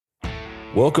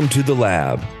Welcome to The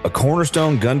Lab, a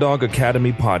Cornerstone Gundog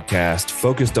Academy podcast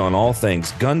focused on all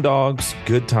things gun dogs,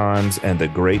 good times, and the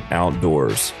great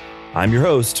outdoors. I'm your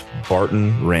host,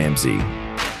 Barton Ramsey.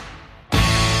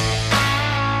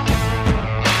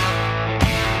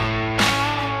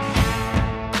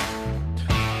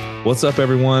 What's up,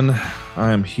 everyone?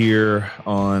 I am here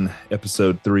on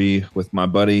episode 3 with my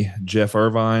buddy, Geoff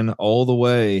Irvine, all the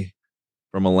way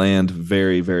from a land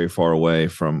very, very far away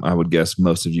from, I would guess,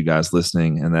 most of you guys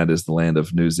listening, and that is the land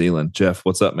of New Zealand. Geoff,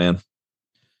 what's up, man?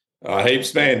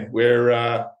 Heaps, man. We're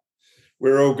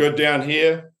all good down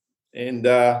here, and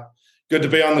good to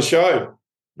be on the show.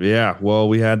 Yeah, well,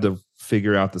 we had to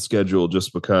figure out the schedule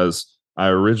just because I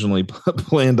originally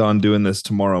planned on doing this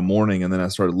tomorrow morning, and then I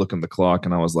started looking at the clock,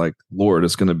 and I was like, Lord,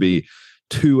 it's going to be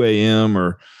 2 a.m.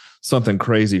 or something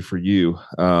crazy for you.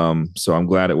 So I'm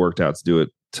glad it worked out to do it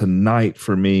tonight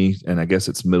for me, and I guess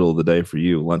it's middle of the day for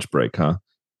you, lunch break, huh?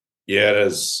 Yeah, it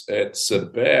is. It's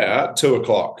about 2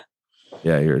 o'clock.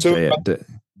 Yeah, you're a day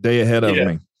ahead of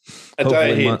me. A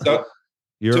day ahead.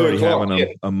 You're already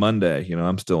having a Monday. You know,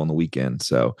 I'm still on the weekend,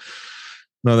 so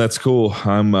no, that's cool.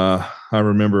 I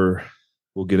remember,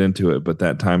 we'll get into it, but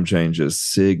that time change is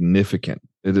significant.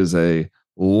 It is a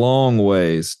long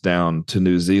ways down to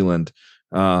New Zealand.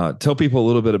 Tell people a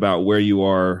little bit about where you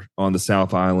are on the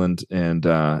South Island and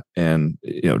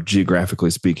you know, geographically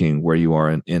speaking, where you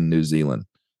are in New Zealand.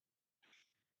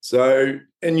 So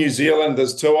in New Zealand,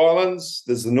 there's 2 islands.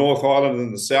 There's the North Island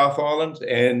and the South Island,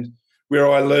 and where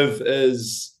I live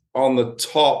is on the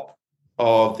top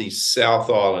of the South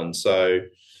Island. So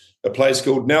a place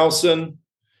called Nelson,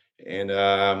 and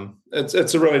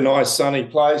it's a really nice sunny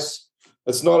place.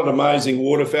 It's not an amazing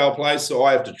waterfowl place, so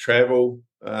I have to travel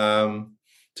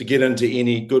to get into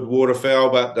any good waterfowl,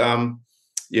 but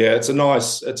yeah, it's a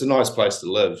nice place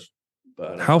to live.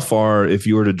 But how far, if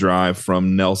you were to drive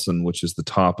from Nelson, which is the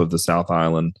top of the South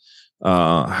Island,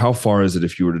 how far is it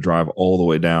if you were to drive all the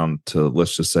way down to,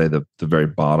 let's just say, the very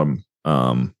bottom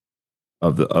of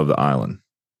the island?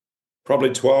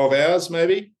 Probably 12 hours,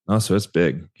 maybe. Oh, so it's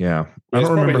big. Yeah, I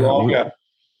don't remember. Longer.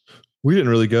 We didn't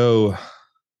really go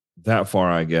that far,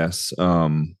 I guess.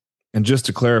 And just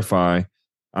to clarify,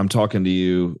 I'm talking to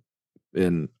you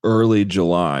in early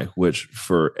July, which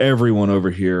for everyone over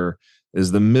here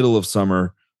is the middle of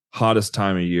summer, hottest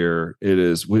time of year. It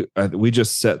is. We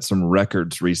just set some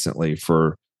records recently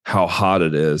for how hot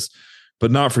it is, but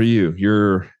not for you.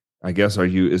 I guess,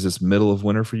 is this middle of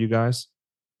winter for you guys?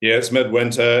 Yeah, it's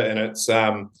midwinter, and it's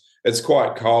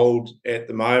quite cold at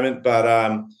the moment, but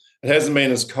it hasn't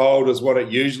been as cold as what it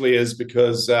usually is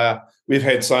because we've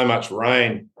had so much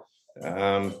rain.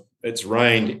 It's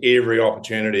rained every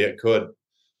opportunity it could,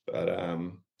 but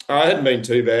it hadn't been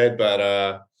too bad.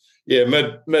 But yeah,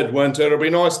 midwinter, it'll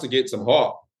be nice to get some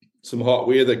hot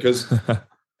weather because,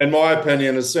 in my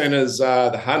opinion, as soon as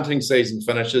the hunting season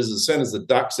finishes, as soon as the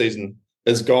duck season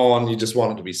is gone, you just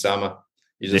want it to be summer.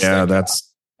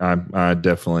 I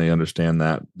definitely understand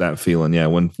that feeling. Yeah,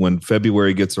 when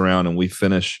February gets around and we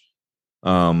finish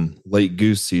late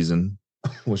goose season,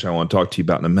 which I want to talk to you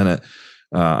about in a minute,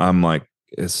 I'm like,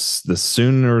 it's the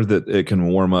sooner that it can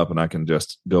warm up and I can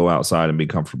just go outside and be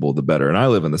comfortable, the better. And I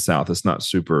live in the South. It's not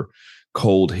super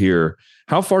cold here.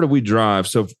 How far do we drive?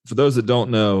 So for those that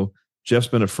don't know, Jeff's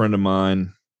been a friend of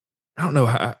mine. I don't know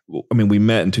how, we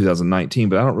met in 2019,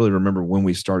 but I don't really remember when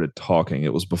we started talking.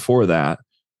 It was before that.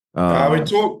 We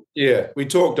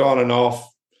talked on and off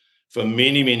for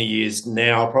many, many years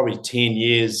now, probably 10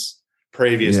 years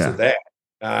previous to that.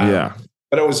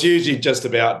 But it was usually just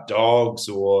about dogs,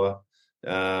 or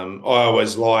I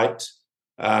always liked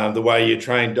the way you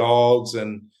train dogs,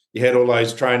 and you had all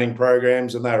those training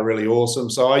programs, and they were really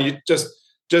awesome. So I just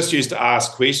used to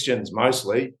ask questions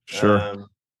mostly. Sure.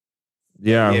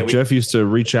 Geoff used to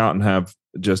reach out and have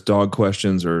just dog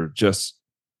questions, or just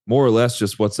more or less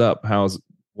just what's up,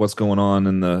 what's going on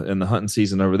in the hunting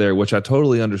season over there, which I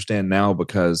totally understand now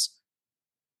because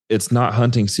it's not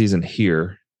hunting season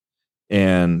here.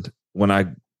 And when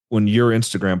your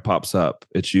Instagram pops up,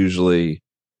 it's usually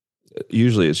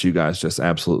it's you guys just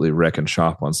absolutely wrecking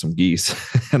shop on some geese.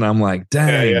 And I'm like,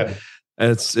 dang,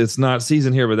 it's not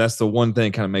season here, but that's the one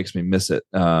thing kind of makes me miss it,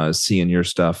 seeing your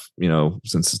stuff, you know,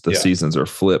 since the seasons are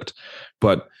flipped.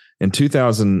 But in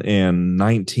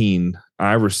 2019,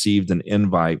 I received an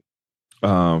invite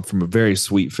from a very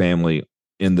sweet family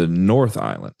in the North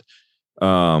Island,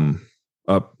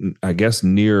 up, I guess,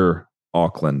 near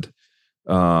Auckland,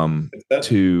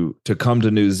 to come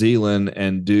to New Zealand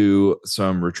and do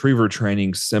some retriever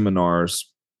training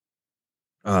seminars,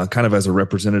 kind of as a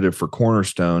representative for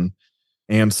Cornerstone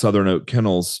and Southern Oak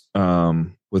Kennels,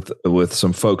 with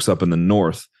some folks up in the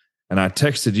north. And I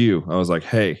texted you. I was like,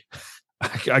 hey,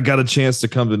 I got a chance to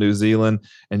come to New Zealand,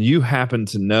 and you happen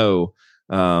to know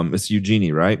it's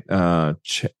Eugenie, right?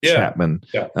 Chapman.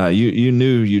 Yeah. You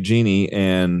knew Eugenie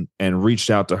and reached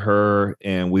out to her,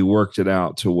 and we worked it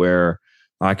out to where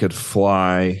I could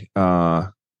fly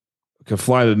to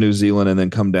New Zealand and then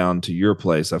come down to your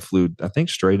place. I flew, I think,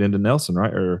 straight into Nelson,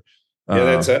 right? Or yeah,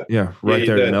 that's it. Yeah, right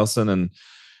there to Nelson, and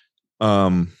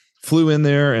flew in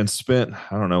there and spent,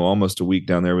 I don't know, almost a week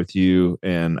down there with you.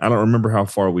 And I don't remember how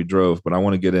far we drove, but I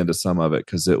want to get into some of it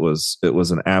because it was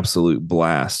an absolute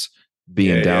blast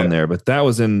being down there. But that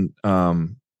was in, I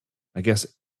guess,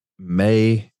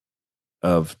 April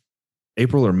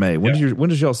or May. When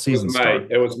did y'all season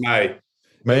start? It was May.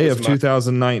 May of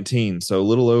 2019. So a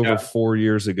little over 4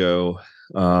 years ago.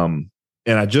 And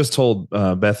I just told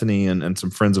Bethany and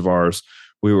some friends of ours,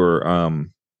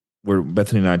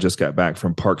 Bethany and I just got back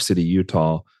from Park City,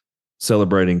 Utah,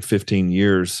 celebrating 15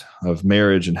 years of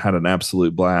marriage and had an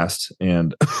absolute blast.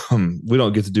 And we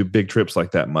don't get to do big trips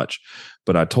like that much.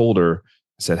 But I told her,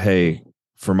 I said, hey,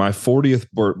 for my 40th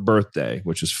birthday,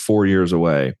 which is 4 years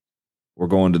away, we're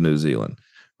going to New Zealand.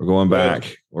 We're going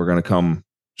back. We're going to come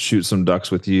shoot some ducks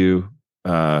with you,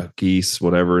 geese,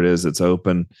 whatever it is that's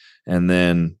open. And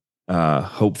then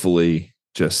hopefully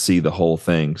just see the whole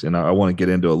thing. And I want to get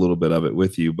into a little bit of it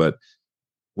with you. But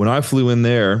when I flew in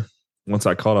there, once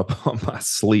I caught up on my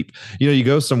sleep, you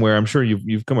go somewhere, I'm sure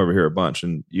you've come over here a bunch,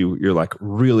 and you're like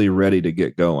really ready to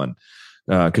get going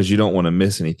because you don't want to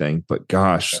miss anything. But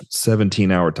gosh,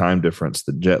 17-hour time difference,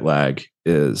 the jet lag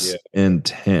is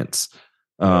intense.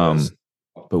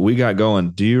 But we got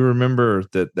going. Do you remember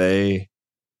that the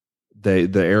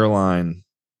airline,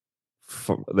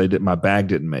 my bag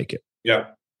didn't make it? Yeah.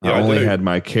 I only had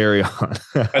my carry-on.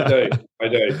 I do.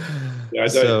 Yeah, I do.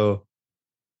 So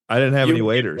I didn't have any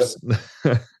waiters.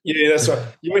 Yeah, that's right.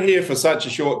 You were here for such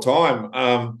a short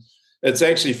time. It's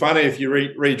actually funny if you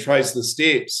retrace the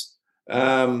steps.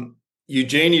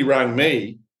 Eugenie rang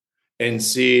me and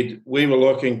said we were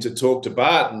looking to talk to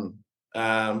Barton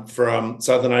from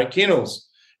Southern Oak Kennels.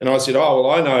 And I said, oh,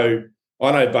 well, I know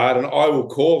Barton. I will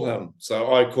call him.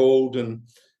 So I called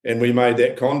and we made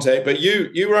that contact. But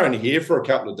you were only here for a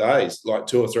couple of days, like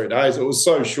 2 or 3 days. It was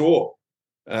so short.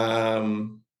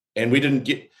 And we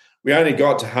only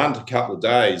got to hunt a couple of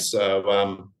days.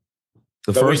 So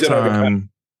the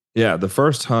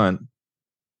first hunt,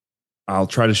 I'll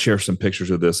try to share some pictures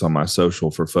of this on my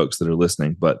social for folks that are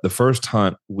listening. But the first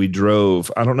hunt we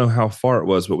drove, I don't know how far it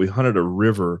was, but we hunted a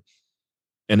river,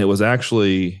 and it was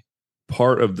actually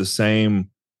part of the same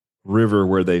river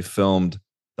where they filmed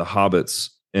the hobbits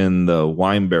in the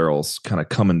wine barrels kind of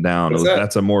coming down.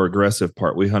 That's a more aggressive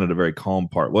part. We hunted a very calm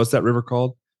part. What's that river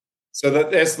called? So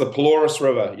that's the Pelorus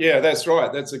River. Yeah, that's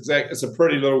right. That's exact. It's a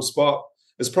pretty little spot.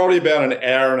 It's probably about an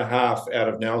hour and a half out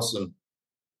of Nelson.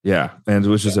 Yeah, and it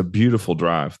was just a beautiful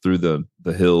drive through the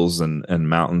hills and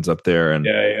mountains up there.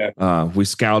 And we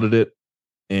scouted it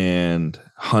and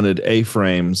hunted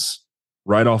A-frames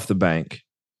right off the bank.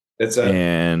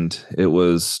 And it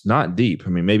was not deep. I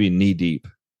mean, maybe knee deep.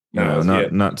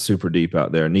 Not super deep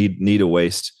out there. Knee to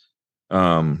waist.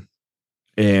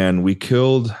 And we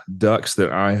killed ducks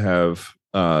that I have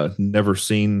never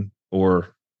seen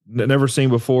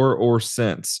before or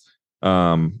since.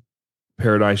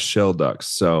 Paradise shell ducks.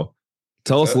 So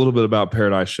tell us a little bit about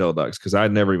paradise shell ducks, because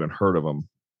I'd never even heard of them,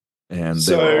 and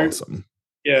they were awesome.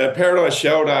 Yeah, paradise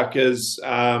shell duck is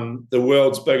the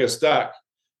world's biggest duck,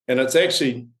 and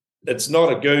it's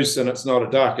not a goose and it's not a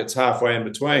duck. It's halfway in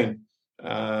between.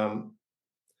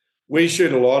 We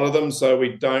shoot a lot of them, so we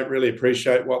don't really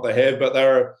appreciate what they have, but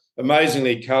they're an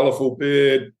amazingly colourful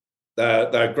bird.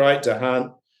 They're great to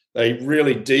hunt. They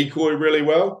really decoy really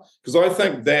well, because I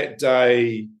think that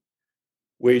day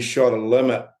we shot a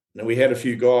limit, and we had a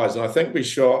few guys, and I think we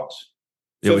shot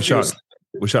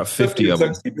 50 of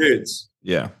them. 60 birds.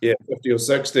 Yeah, 50 or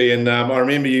 60. And I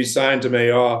remember you saying to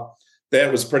me, "Oh,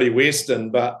 that was pretty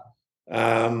Western," but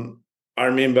I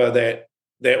remember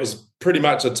that was pretty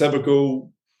much a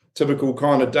typical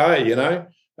kind of day,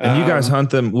 And you guys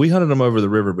hunt them. We hunted them over the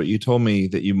river, but you told me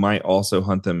that you might also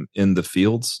hunt them in the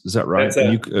fields. Is that right?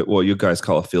 You guys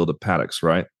call a field of paddocks,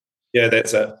 right? Yeah,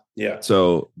 that's it. Yeah.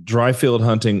 So dry field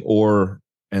hunting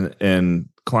and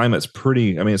climate's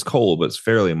pretty, I mean, it's cold, but it's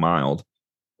fairly mild.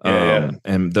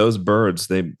 And those birds,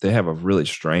 they have a really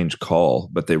strange call,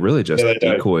 but they really just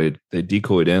decoyed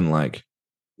in like,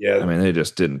 I mean, they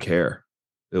just didn't care.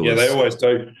 They always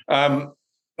do. A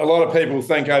lot of people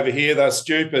think over here they're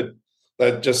stupid.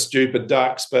 They're just stupid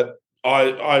ducks, but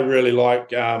I really like,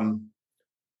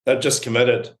 they're just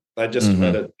committed. They're just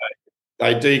committed.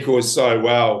 They decoy so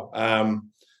well.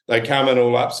 they come in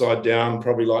all upside down,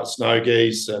 probably like snow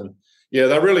geese, and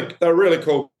they're a really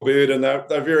cool bird, and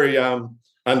they're very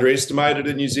underestimated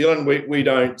in New Zealand. We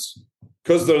don't,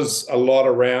 because there's a lot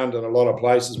around and a lot of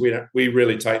places. We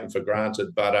really take them for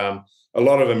granted, but a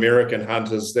lot of American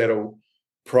hunters, that'll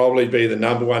probably be the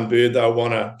number one bird they'll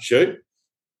want to shoot,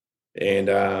 and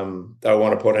they'll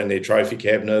want to put in their trophy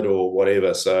cabinet or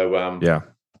whatever. So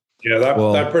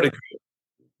they're pretty cool.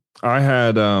 I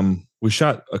had we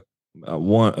shot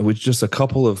one with just a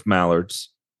couple of mallards,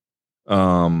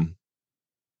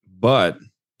 but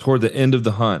toward the end of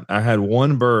the hunt, I had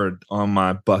one bird on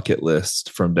my bucket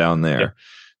list from down there,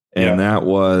 and that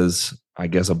was, I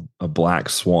guess, a black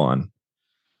swan.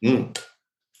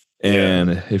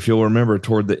 And if you'll remember,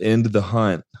 toward the end of the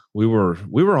hunt, we were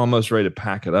almost ready to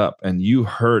pack it up, and you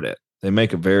heard it. They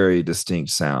make a very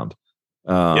distinct sound,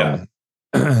 and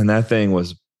that thing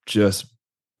was just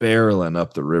barreling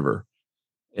up the river,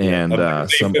 and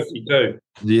like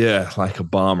a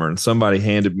bomber. And somebody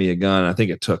handed me a gun. I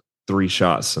think it took 3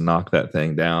 shots to knock that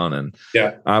thing down, and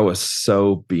I was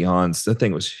so beyond. That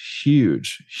thing was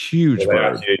huge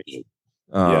bird. Huge.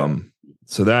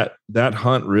 So that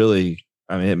hunt really,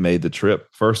 I mean, it made the trip.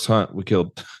 First hunt, we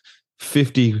killed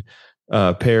 50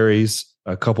 Perrys,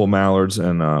 a couple mallards,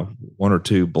 and 1 or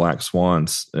 2 black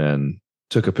swans, and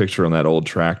took a picture on that old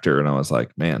tractor. And I was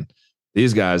like, man,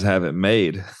 these guys have it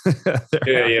made. No,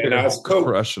 it's cool.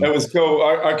 Crushing. That was cool.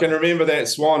 I can remember that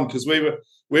swan, because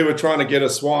we were trying to get a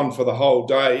swan for the whole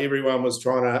day. Everyone was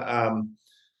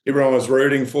everyone was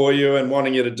rooting for you and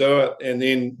wanting you to do it. And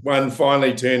then one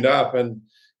finally turned up, and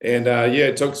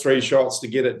it took 3 shots to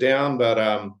get it down. But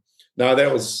no,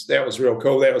 that was real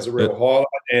cool. That was a real highlight.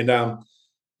 And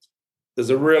there's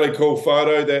a really cool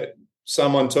photo that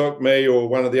someone took, me or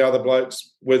one of the other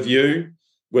blokes, with you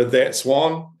with that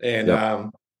swan. And I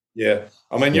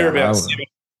mean, you're about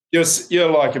you're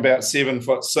like about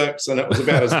 7'6", and it was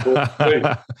about as tall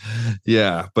as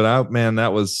you. But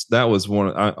that was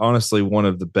honestly one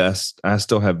of the best. I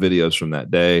still have videos from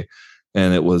that day,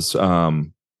 and it was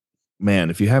man,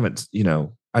 if you haven't,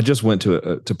 I just went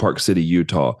to Park City,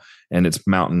 Utah, and it's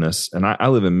mountainous, and I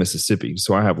live in Mississippi,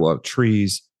 so I have a lot of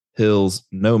trees, hills,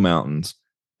 no mountains.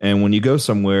 And when you go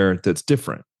somewhere that's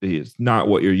different, it's not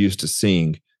what you're used to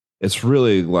seeing. It's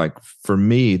really, like, for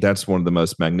me, that's one of the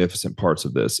most magnificent parts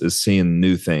of this, is seeing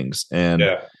new things and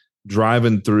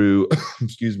driving through,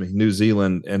 New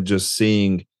Zealand, and just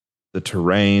seeing the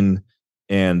terrain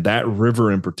and that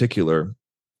river in particular.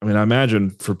 I mean, I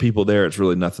imagine for people there, it's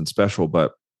really nothing special,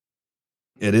 but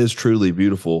it is truly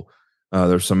beautiful.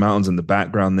 There's some mountains in the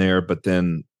background there, but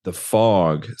then the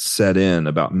fog set in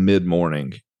about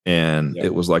mid-morning, and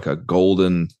it was like a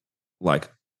golden,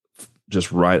 like,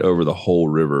 just right over the whole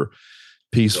river.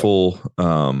 Peaceful.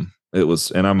 It was,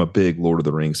 and I'm a big Lord of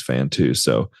the Rings fan too.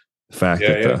 So the fact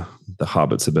that the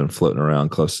hobbits have been floating around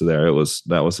close to there,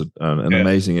 that was an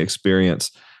amazing experience.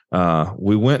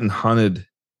 We went and hunted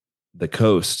the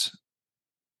coast.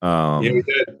 We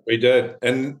did.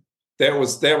 And that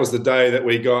was the day that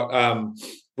we got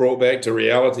brought back to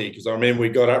reality, because I remember we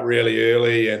got up really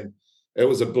early, and it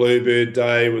was a bluebird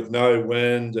day with no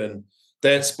wind, and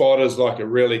that spot is like a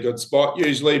really good spot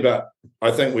usually, but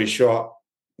I think we shot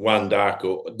one duck.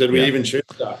 Or did we even shoot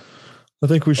a duck? I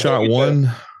think we shot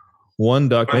one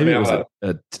duck. Maybe it was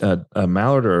a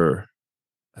mallard or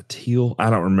a teal.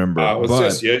 I don't remember. It was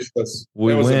just useless.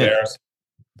 It was embarrassing.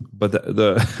 But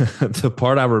the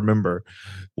part I remember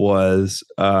was,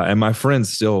 and my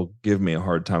friends still give me a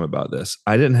hard time about this,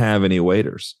 I didn't have any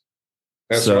waders.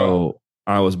 That's right.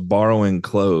 I was borrowing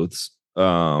clothes.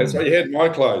 That's why you had my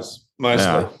clothes,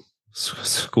 mostly.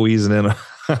 Squeezing in.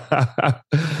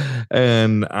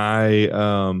 And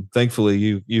I,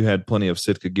 thankfully, you had plenty of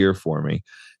Sitka gear for me.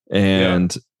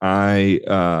 And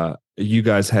you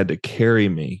guys had to carry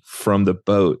me from the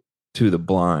boat to the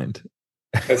blind.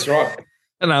 That's right.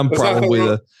 And I'm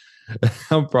probably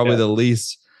the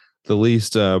least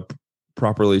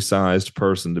properly sized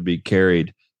person to be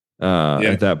carried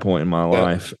at that point in my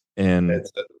life. And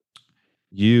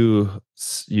you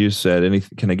said,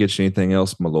 can I get you anything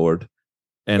else, my lord?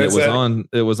 And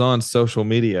it was on social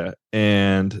media,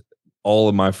 and all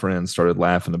of my friends started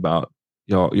laughing about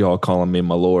y'all calling me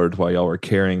my lord while y'all were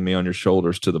carrying me on your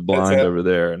shoulders to the blind over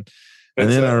there. And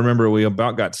then I remember we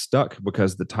about got stuck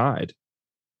because of the tide.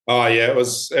 Oh yeah, it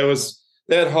was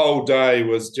that whole day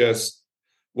was just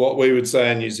what we would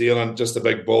say in New Zealand, just a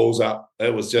big balls up.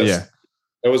 It was just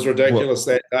it was ridiculous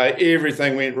that day.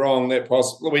 Everything went wrong that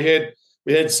possible. We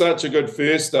had such a good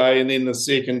first day, and then the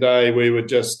second day we were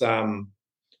just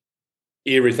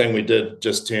everything we did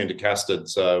just turned to custard.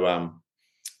 So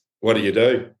what do you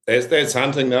do? That's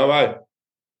hunting though, eh?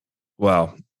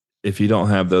 Well, if you don't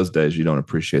have those days, you don't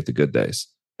appreciate the good days.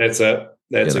 That's it.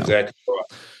 That's exactly right.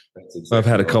 That's exactly I've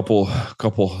had a right.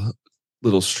 couple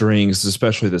little strings,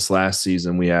 especially this last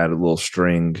season. We had a little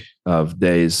string of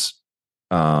days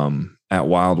at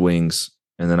Wild Wings,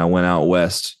 and then I went out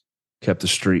west, kept the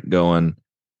streak going,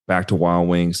 back to Wild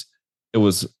Wings. It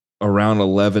was around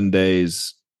 11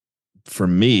 days for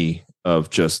me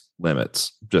of just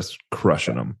limits, just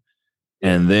crushing them.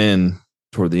 And then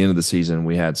toward the end of the season,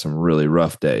 we had some really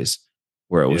rough days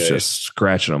where it was just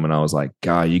scratching them. And I was like,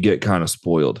 God, you get kind of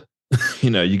spoiled.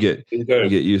 You get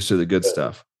used to the good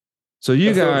stuff. So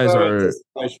you guys are.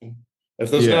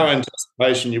 If there's no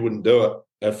anticipation, you wouldn't do it.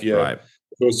 If you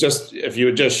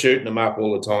were just shooting them up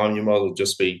all the time, you might as well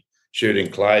just be shooting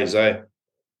clays, eh?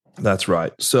 That's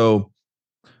right. So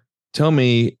tell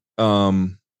me,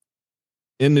 in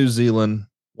New Zealand,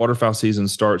 waterfowl season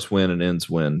starts when and ends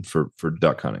when for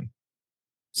duck hunting?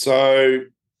 So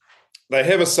they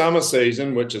have a summer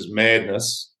season, which is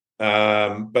madness,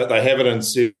 but they have it in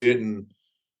certain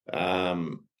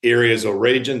areas or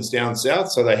regions down south.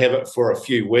 So they have it for a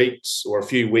few weeks or a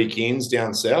few weekends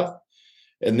down south.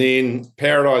 And then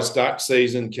paradise duck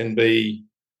season can be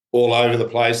all over the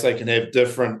place. They can have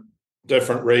different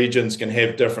regions can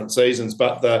have different seasons,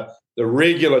 but the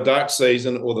regular duck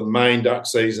season or the main duck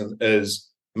season is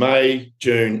May,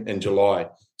 June, and July.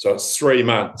 So it's 3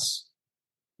 months.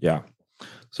 Yeah.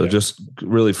 So just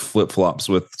really flip-flops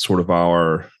with sort of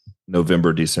our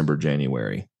November, December,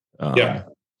 January.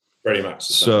 Pretty much.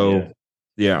 So,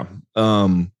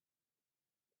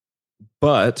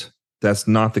 but that's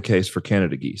not the case for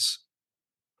Canada geese.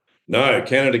 No,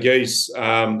 Canada geese,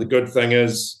 the good thing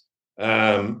is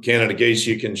Canada geese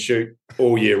you can shoot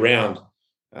all year round.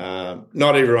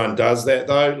 Not everyone does that,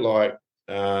 though. Like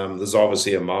there's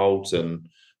obviously a molt and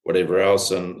whatever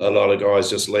else, and a lot of guys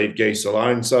just leave geese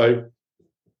alone. So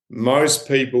most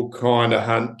people kind of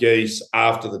hunt geese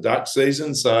after the duck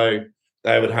season. So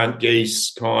they would hunt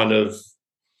geese kind of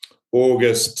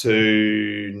August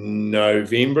to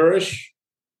November-ish,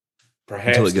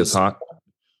 perhaps. Until it gets hot.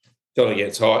 Until it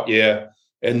gets hot, yeah.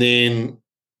 And then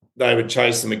they would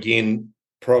chase them again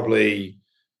probably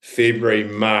February,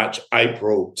 March,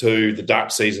 April to the duck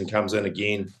season comes in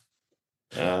again.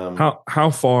 How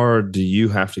far do you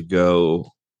have to go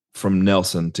from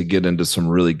Nelson to get into some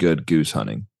really good goose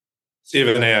hunting?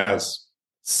 7 hours.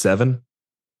 7?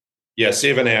 Yeah,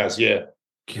 7 hours, yeah.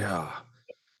 Yeah.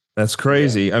 That's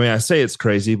crazy. Yeah. I mean, I say it's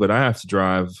crazy, but I have to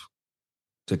drive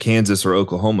to Kansas or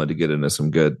Oklahoma to get into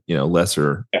some good,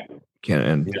 lesser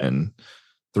and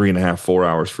 3.5, 4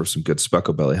 hours for some good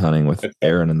speckle belly hunting with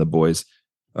Aaron and the boys.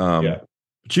 But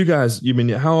you guys,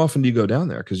 how often do you go down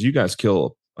there? Because you guys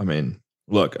kill,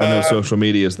 look, I know social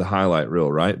media is the highlight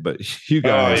reel, right? But you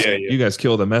guys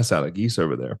kill the mess out of geese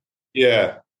over there.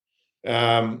 Yeah.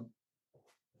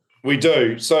 We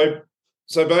do. So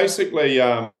basically,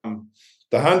 the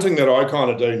hunting that I kind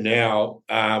of do now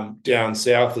down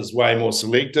south is way more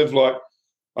selective. Like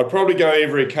I'd probably go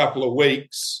every couple of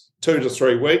weeks, 2 to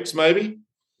 3 weeks maybe.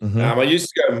 Mm-hmm. I used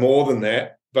to go more than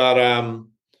that, but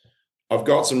I've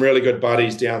got some really good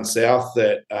buddies down south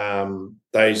that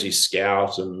they usually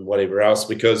scout and whatever else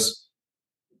because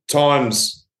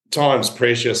time's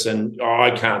precious, and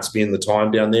I can't spend the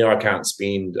time down there. I can't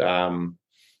spend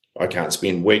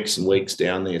weeks and weeks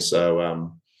down there.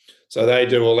 So they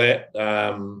do all that.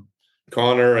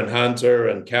 Connor and Hunter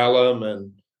and Callum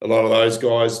and a lot of those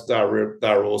guys,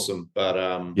 they're awesome. But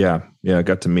I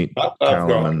got to meet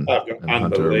Callum and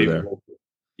Hunter over there.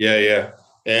 Yeah.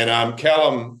 And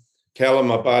Callum,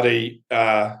 my buddy,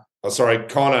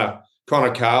 Connor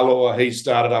Carlaw, he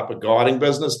started up a guiding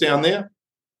business down there.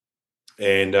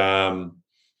 And the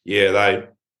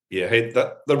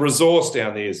resource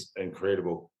down there is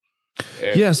incredible.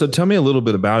 Yeah, so tell me a little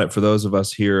bit about it for those of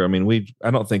us here. I mean, I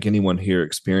don't think anyone here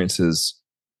experiences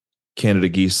Canada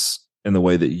geese in the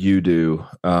way that you do.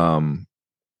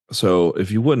 So if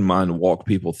you wouldn't mind, walk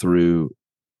people through.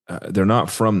 They're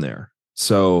not from there,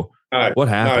 so what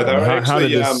happened? How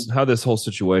did this whole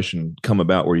situation come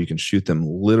about where you can shoot them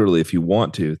literally, if you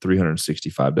want to,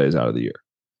 365 days out of the year?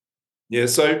 Yeah,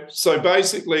 so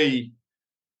basically,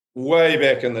 way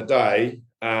back in the day,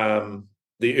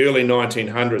 the early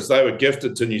 1900s, they were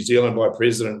gifted to New Zealand by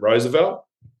President Roosevelt.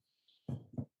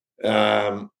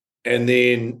 And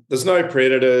then there's no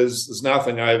predators, there's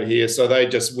nothing over here, so they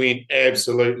just went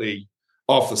absolutely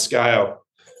off the scale.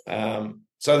 So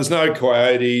there's no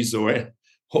coyotes or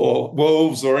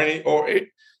wolves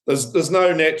there's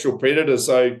no natural predators.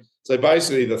 So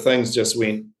basically the things just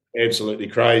went absolutely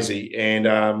crazy, and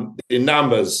their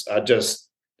numbers are just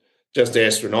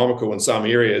astronomical in some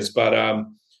areas. But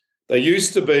There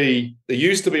used to be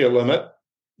a limit.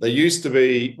 There used to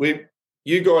be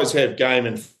you guys have game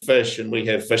and fish, and we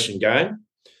have fish and game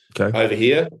over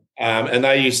here. And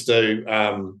they used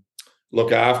to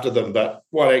look after them. But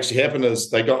what actually happened is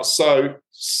they got so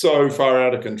far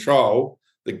out of control,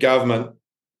 the government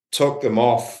took them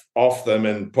off them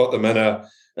and put them in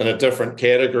a different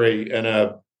category.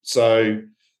 So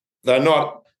they're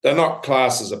not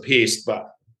classed as a pest,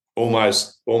 but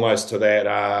almost to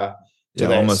that.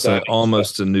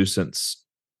 Almost a nuisance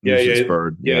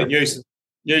bird.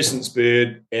 Nuisance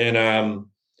bird. And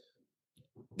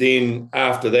then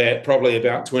after that, probably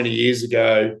about 20 years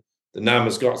ago, the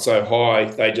numbers got so high,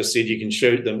 they just said you can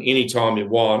shoot them anytime you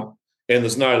want, and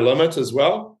there's no limit as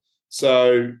well.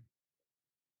 So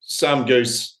some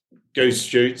goose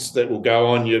shoots that will go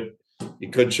on, you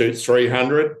could shoot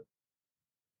 300,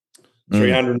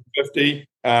 350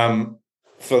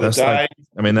 for the day.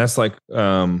 That's like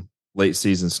late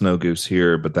season snow goose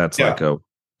here, but that's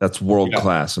that's world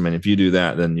class. I mean, if you do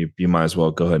that, then you might as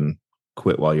well go ahead and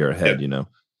quit while you're ahead,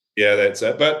 Yeah, that's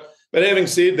it. But having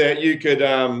said that, you could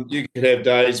have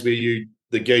days where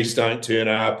the geese don't turn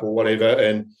up or whatever,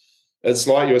 and it's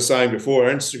like you were saying before,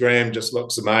 Instagram just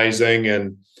looks amazing,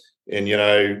 and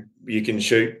you can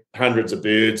shoot hundreds of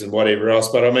birds and whatever else.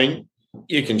 But I mean,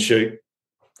 you can shoot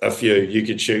a few. You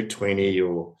could shoot 20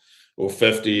 or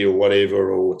 50 or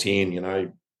whatever, or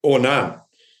 10, or none.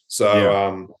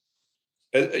 So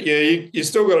you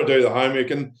still got to do the homework.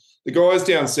 And the guys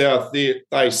down south,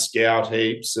 they scout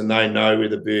heaps and they know where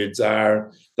the birds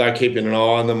are. They're keeping an eye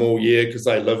on them all year because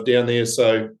they live down there.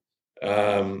 So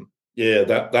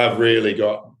they've really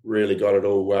got it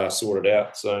all sorted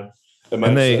out. So it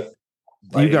makes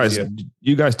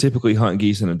you guys typically hunt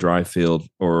geese in a dry field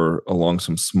or along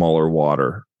some smaller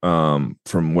water,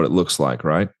 from what it looks like,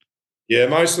 right? Yeah,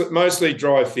 mostly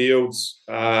dry fields,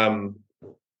 some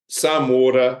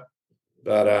water,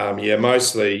 but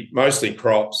mostly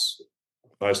crops.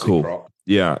 Cool. Crop.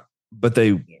 Yeah, but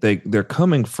they're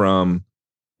coming from.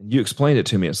 You explained it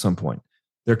to me at some point.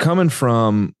 They're coming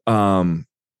from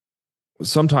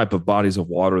some type of bodies of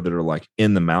water that are like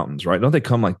in the mountains, right? Don't they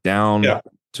come like down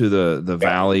to the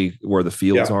valley where the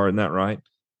fields are? Isn't that right?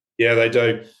 Yeah, they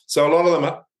do. So a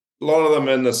lot of them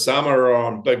in the summer are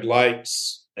on big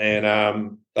lakes,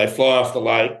 and they fly off the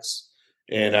lakes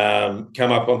and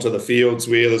come up onto the fields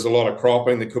where there's a lot of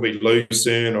cropping. There could be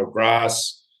lucerne or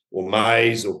grass or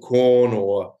maize or corn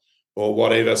or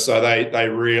whatever. So they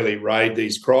really raid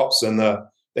these crops, and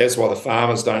that's why the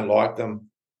farmers don't like them,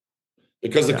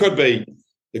 because there could be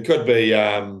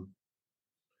 2,000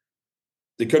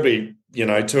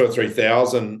 or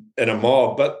 3,000 in a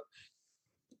mob. But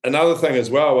another thing as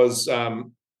well is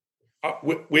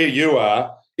where you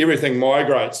are, everything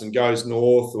migrates and goes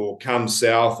north or comes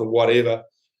south or whatever.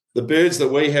 The birds that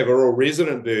we have are all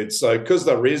resident birds. So because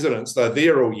they're residents, they're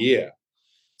there all year.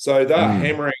 So they're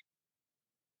hammering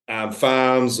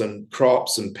farms and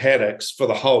crops and paddocks for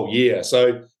the whole year.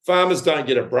 So farmers don't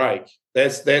get a break.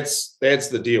 That's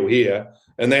the deal here.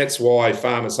 And that's why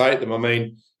farmers hate them. I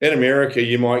mean, in America,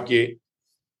 you might get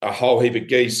a whole heap of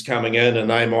geese coming in and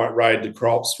they might raid the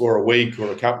crops for a week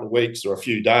or a couple of weeks or a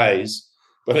few days.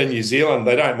 But in New Zealand,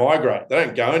 they don't migrate. They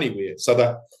don't go anywhere. So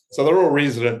they're all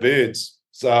resident birds.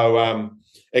 So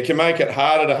it can make it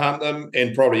harder to hunt them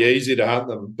and probably easier to hunt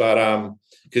them, but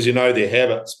because their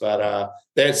habits. But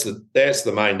that's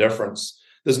the main difference.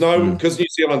 There's no, because New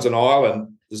Zealand's an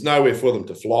island, there's nowhere for them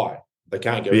to fly. They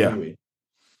can't go anywhere.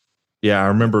 Yeah, I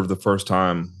remember the first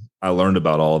time I learned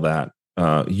about all of that.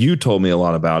 You told me a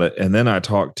lot about it, and then I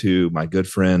talked to my good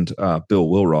friend Bill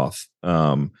Wilroth,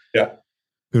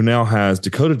 who now has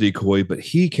Dakota Decoy, but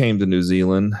he came to New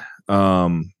Zealand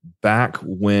back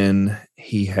when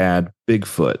he had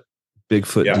Bigfoot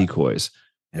decoys,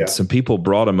 and some people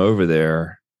brought him over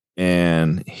there.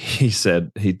 And he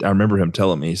said, I remember him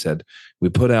telling me, he said, we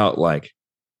put out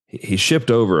he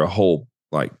shipped over a whole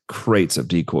crates of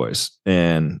decoys,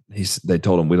 and they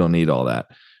told him we don't need all that.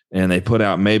 And they put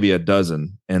out maybe a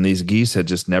dozen, and these geese had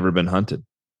just never been hunted.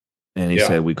 And he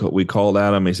said, we called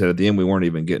at them. He said, at the end, we weren't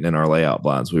even getting in our layout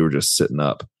blinds. We were just sitting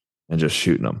up and just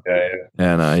shooting them.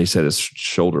 And he said his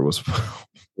shoulder was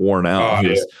worn out. He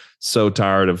was so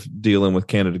tired of dealing with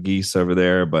Canada geese over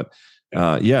there. But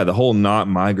the whole not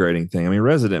migrating thing. I mean,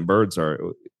 resident birds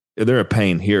they're a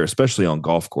pain here, especially on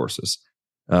golf courses.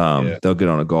 They'll get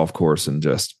on a golf course and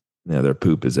just, their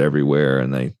poop is everywhere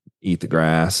and they eat the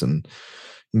grass, and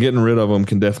getting rid of them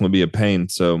can definitely be a pain.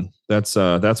 So that's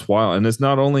wild. And it's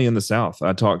not only in the South.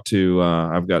 I talked to,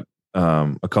 I've got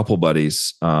a couple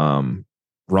buddies,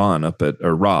 Rob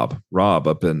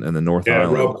up in the North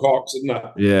Island. Rob Cox, isn't it?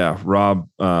 Yeah, Rob.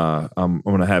 I'm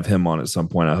going to have him on at some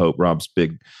point. I hope. Rob's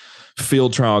big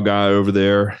field trial guy over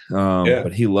there.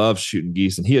 But he loves shooting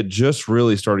geese, and he had just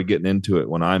really started getting into it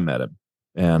when I met him.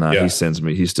 And he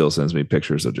still sends me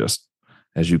pictures of just,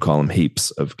 as you call them,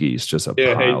 heaps of geese, just a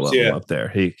pile of them up there.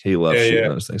 He loves shooting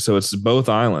those things. So it's both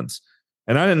islands,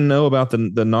 and I didn't know about the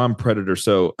non-predator.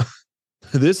 So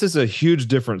this is a huge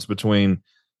difference between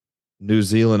New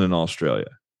Zealand and Australia.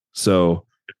 So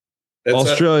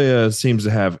Australia seems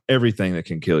to have everything that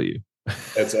can kill you.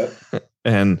 That's it.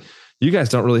 And you guys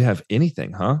don't really have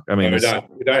anything, huh? I mean, we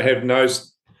don't have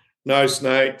no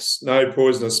snakes, no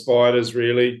poisonous spiders,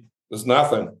 really. There's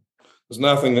nothing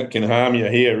that can harm you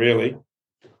here, really.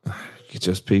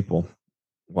 Just people.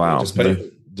 Wow.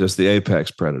 Just the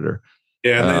apex predator.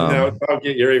 Yeah, and they'll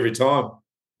get you every time.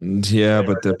 Yeah,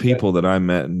 but the people that I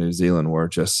met in New Zealand were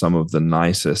just some of the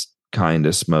nicest,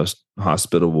 kindest, most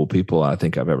hospitable people I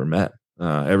think I've ever met.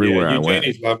 Everywhere I went.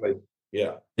 Eugenie's lovely.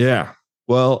 Yeah. Yeah.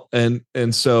 Well, and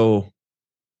so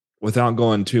without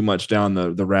going too much down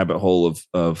the rabbit hole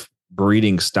of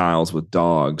breeding styles with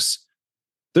dogs,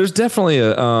 there's definitely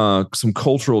some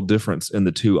cultural difference in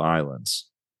the two islands.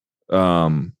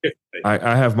 I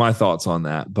have my thoughts on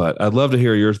that, but I'd love to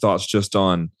hear your thoughts just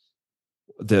on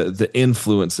the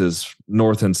influences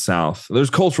north and south. There's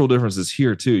cultural differences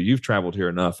here too. You've traveled here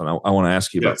enough, and I want to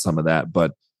ask you about some of that.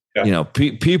 But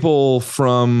people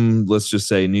from, let's just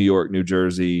say, New York, New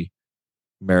Jersey,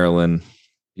 Maryland,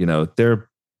 their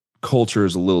culture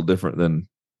is a little different than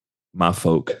my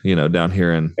folk, down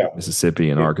here in Mississippi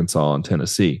and Arkansas and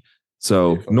Tennessee.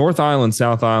 So North Island,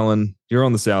 South Island, you're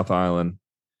on the South Island.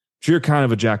 So you're kind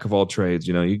of a jack of all trades.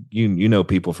 You know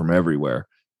people from everywhere.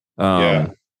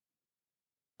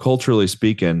 Culturally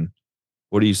speaking,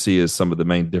 what do you see as some of the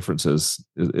main differences,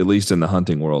 at least in the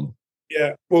hunting world?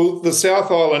 Yeah, well, the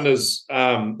South Island is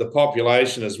the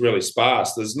population is really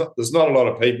sparse. There's not a lot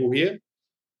of people here.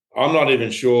 I'm not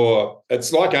even sure.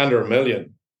 It's like under 1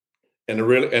 million,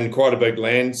 and quite a big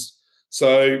lands.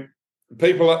 So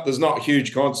there's not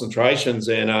huge concentrations,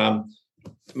 and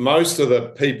most of the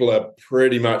people are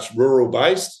pretty much rural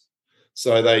based.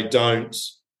 So they don't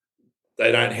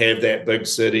have that big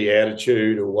city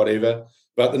attitude or whatever.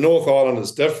 But the North Island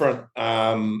is different.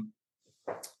 And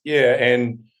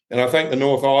I think the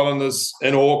North Island is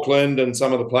in Auckland and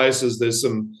some of the places. There's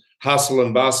some hustle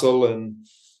and bustle, and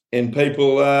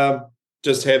people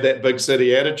just have that big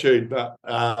city attitude. But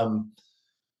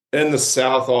in the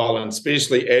South Island,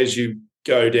 especially as you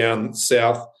go down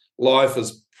south, life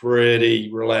is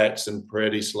pretty relaxed and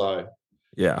pretty slow.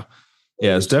 Yeah.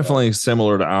 Yeah, it's definitely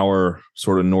similar to our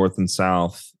sort of north and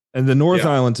south. And the North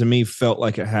Island, to me, felt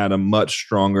like it had a much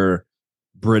stronger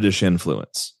British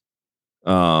influence.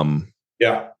 They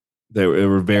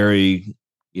were very,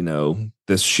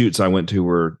 the shoots I went to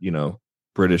were,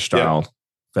 British style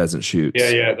pheasant shoots.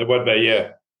 Yeah, there would be,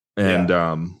 And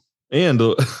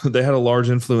they had a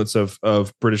large influence of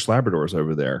British Labradors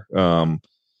over there.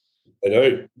 They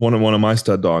do. One of my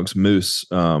stud dogs, Moose,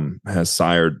 has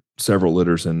sired several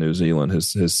litters in New Zealand.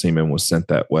 His semen was sent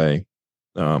that way,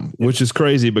 which is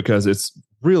crazy because it's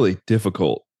really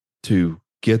difficult to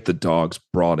get the dogs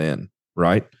brought in,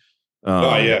 right?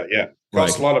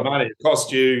 Costs a lot of money. It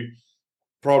costs you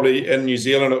probably in New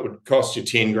Zealand. It would cost you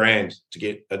 $10,000 to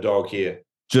get a dog here.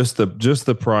 Just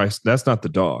the price. That's not the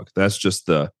dog. That's just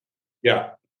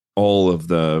all of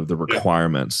the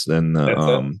requirements. And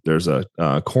there's a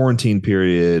quarantine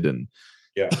period, and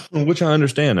which I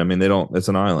understand. I mean, it's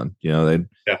an island, they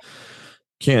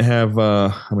can't have,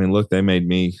 look, they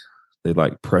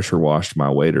like pressure washed my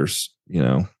waders,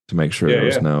 to make sure there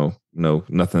was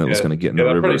nothing that was going to get in the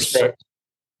rivers.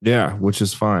 Yeah. Which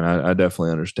is fine. I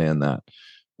definitely understand that.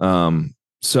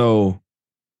 So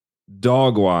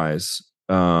dog wise,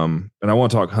 and I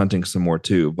want to talk hunting some more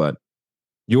too, but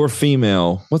your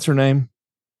female, what's her name?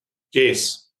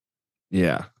 Jess.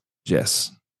 Yeah.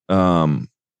 Jess.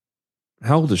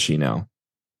 How old is she now?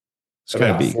 It's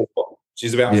gotta be 4.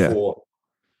 She's about 4.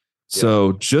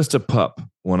 So just a pup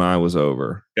when I was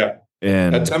over. Yeah.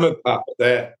 And a timid pup at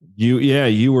that.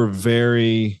 You were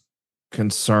very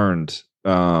concerned.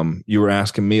 You were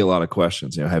asking me a lot of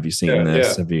questions. Have you seen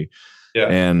this? Have you? Yeah.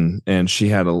 And she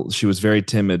was very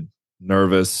timid,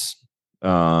 nervous.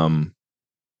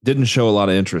 Didn't show a lot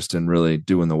of interest in really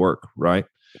doing the work, right?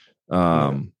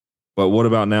 But what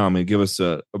about now? I mean, give us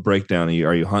a breakdown.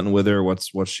 Are you hunting with her? What's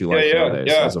she like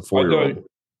nowadays as a 4-year-old?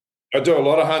 I do a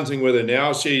lot of hunting with her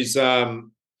now. She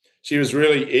was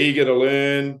really eager to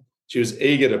learn. She was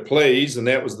eager to please, and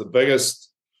that was the biggest.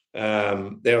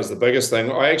 That was the biggest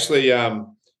thing. I actually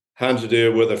hunted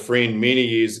her with a friend many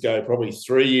years ago, probably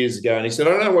 3 years ago. And he said,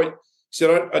 I don't know what, he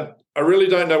said, I really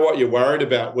don't know what you're worried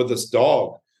about with this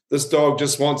dog. This dog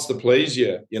just wants to please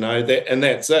you, and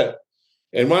that's it.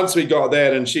 And once we got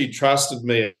that and she trusted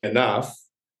me enough,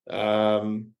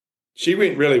 she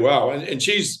went really well. And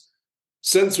she's,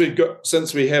 since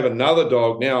we have another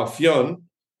dog now, Fionn,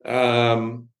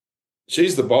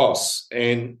 she's the boss.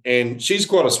 And she's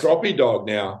quite a stroppy dog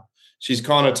now. She's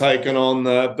kind of taken on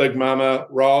the big mama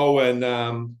role.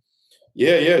 And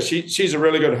she's a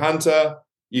really good hunter.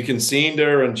 You can send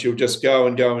her and she'll just go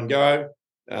and go and go.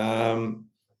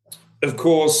 Of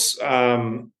course,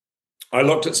 I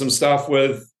looked at some stuff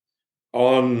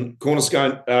on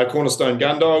Cornerstone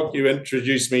Gun Dog. You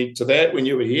introduced me to that when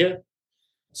you were here.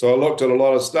 So I looked at a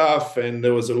lot of stuff, and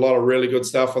there was a lot of really good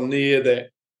stuff on there that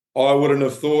I wouldn't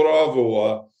have thought of,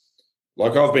 or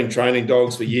like I've been training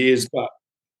dogs for years, but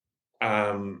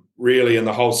really in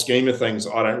the whole scheme of things,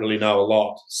 I don't really know a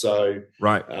lot. So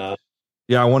right. I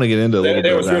want to get into a little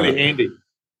bit of that. That was really handy.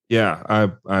 Yeah,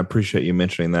 I appreciate you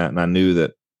mentioning that, and I knew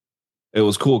that it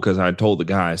was cool because I told the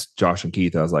guys, Josh and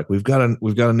Keith, I was like, we've got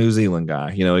a New Zealand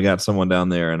guy. We got someone down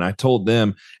there, and I told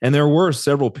them, and there were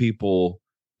several people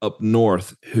up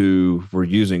north who were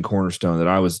using Cornerstone that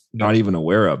I was not even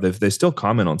aware of. They still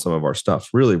comment on some of our stuff.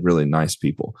 Really, really nice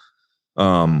people.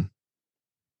 But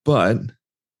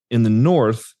in the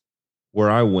north where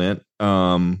I went,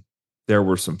 there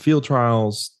were some field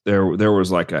trials. There was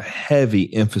like a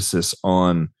heavy emphasis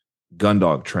on gun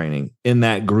dog training in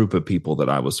that group of people that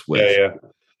I was with.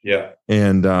 Yeah.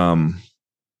 And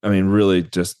really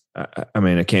just,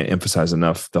 I can't emphasize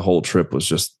enough. The whole trip was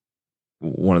just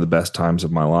one of the best times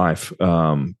of my life.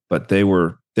 But they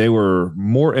were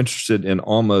more interested in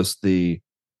almost the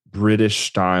British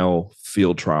style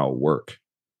field trial work.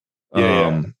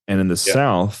 And in the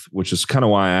South, which is kind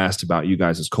of why I asked about you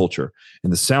guys' culture. In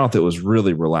the South, it was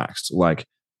really relaxed. Like,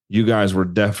 you guys were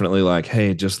definitely like,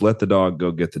 hey, just let the dog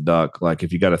go get the duck. Like,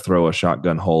 if you got to throw a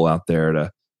shotgun hole out there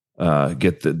to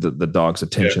get the dog's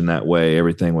attention that way,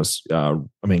 everything was, I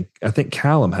think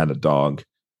Callum had a dog.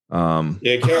 Callum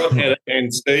had it,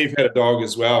 and Steve had a dog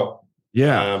as well.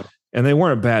 Yeah. And they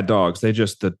weren't bad dogs. They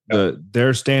just,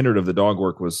 their standard of the dog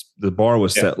work was, the bar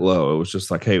was set low. It was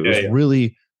just like, hey, it was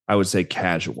really, I would say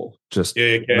casual. Just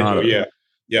casual, yeah.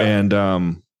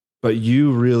 And, but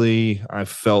you really, I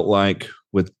felt like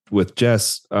with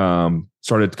Jess,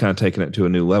 started kind of taking it to a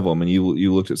new level. I mean,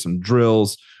 you looked at some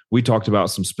drills. We talked about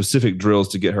some specific drills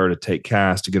to get her to take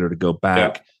cast, to get her to go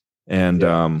back. And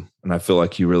I feel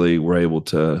like you really were able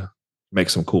to make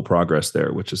some cool progress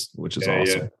there, which is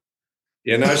awesome.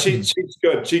 Yeah, no, she's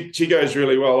good. She goes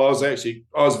really well. I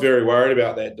was very worried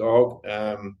about that dog.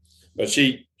 But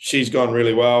she's gone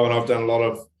really well, and I've done a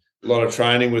lot of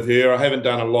training with her. I haven't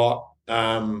done a lot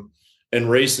in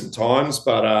recent times,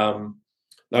 but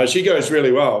no, she goes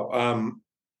really well.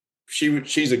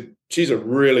 She's a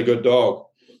really good dog.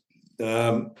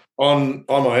 On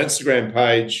my Instagram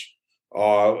page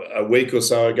a week or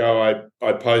so ago,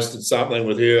 I posted something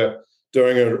with her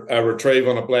doing a retrieve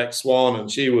on a black swan, and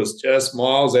she was just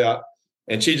miles out,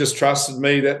 and she just trusted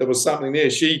me that there was something there.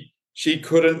 She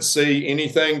couldn't see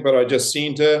anything, but I just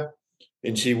sent her,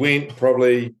 and she went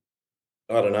probably,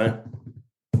 I don't know,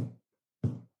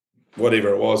 whatever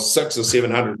it was, 600 or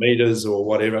 700 meters or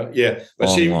whatever. Yeah, but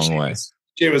she was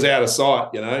out of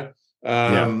sight,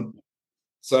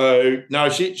 So no,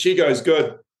 she goes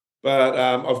good. But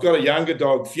I've got a younger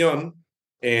dog, Fionn,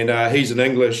 and he's an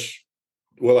English.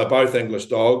 Well, they're both English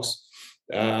dogs,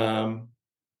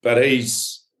 but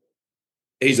he's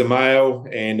a male,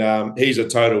 and he's a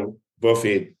total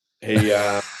buffhead.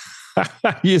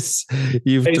 Yes,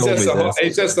 you've told me this.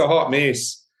 He's just a hot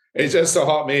mess. He's just a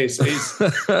hot mess.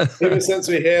 Ever since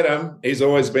we had him, he's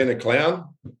always been a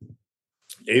clown.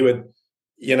 He would,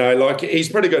 he's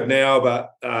pretty good now,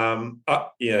 but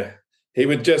he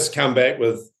would just come back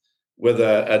with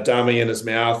a dummy in his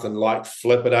mouth and like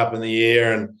flip it up in the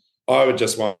air, and I would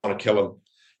just want to kill him.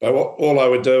 But all I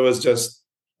would do is just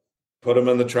put him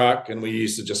in the truck, and we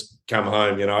used to just come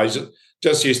home. I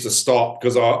just used to stop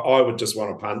because I would just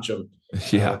want to punch him.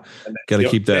 Yeah, got to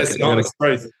keep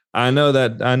that. I know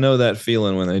that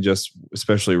feeling when they just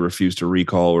especially refuse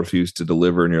to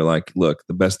deliver, and you're like, look,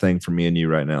 the best thing for me and you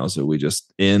right now is that we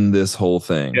just end this whole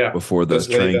thing before the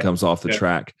train comes off the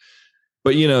track.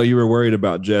 But you were worried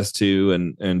about Jess too,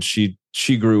 and she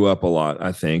grew up a lot,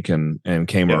 I think, and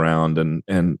came around,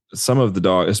 and some of the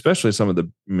dogs, especially some of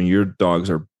your dogs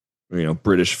are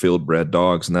British field bred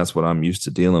dogs, and that's what I'm used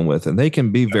to dealing with, and they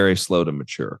can be very slow to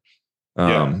mature.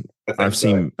 I've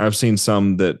seen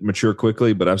some that mature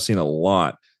quickly, but I've seen a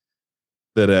lot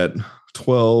that at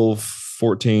 12,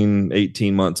 14,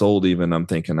 18 months old, even, I'm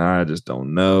thinking, I just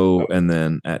don't know. And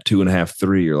then at 2.5,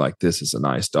 3, you're like, this is a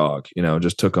nice dog,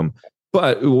 just took them.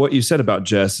 But what you said about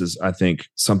Jess is, I think,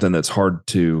 something that's hard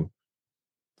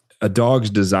a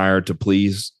dog's desire to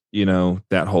please,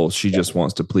 that whole, she just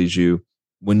wants to please you.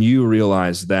 When you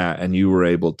realize that and you were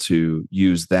able to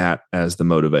use that as the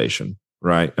motivation,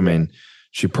 right? I mean,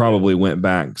 she probably went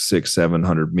back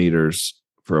 600-700 meters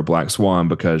for a black swan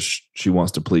because she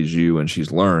wants to please you, and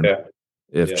she's learned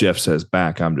if Geoff says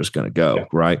back, I'm just going to go,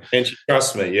 right? And she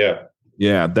trusts me,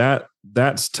 yeah.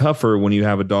 That's tougher when you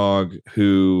have a dog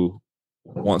who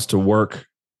wants to work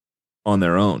on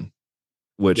their own,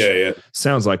 which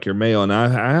sounds like your male, and I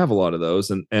have a lot of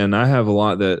those, and I have a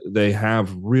lot that they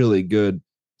have really good.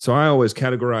 So I always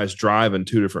categorize drive in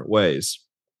 2 different ways.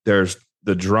 There's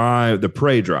the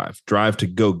prey drive to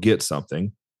go get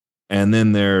something. And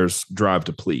then there's drive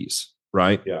to please,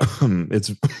 right? Yeah. It's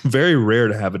very rare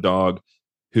to have a dog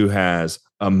who has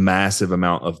a massive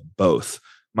amount of both.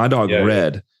 My dog,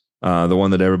 Red, the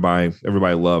one that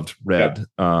everybody loved, Red,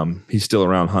 he's still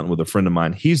around hunting with a friend of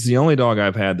mine. He's the only dog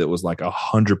I've had that was like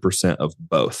 100% of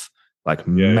both, like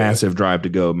massive drive to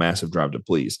go, massive drive to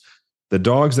please. The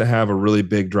dogs that have a really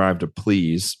big drive to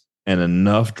please and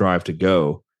enough drive to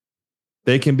go,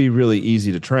 they can be really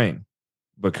easy to train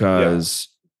because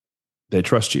they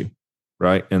trust you,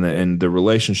 right? And the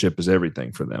relationship is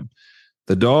everything for them.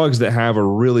 The dogs that have a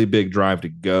really big drive to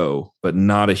go, but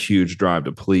not a huge drive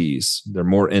to please, they're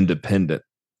more independent.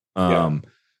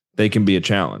 They can be a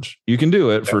challenge. You can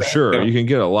do it for sure. You can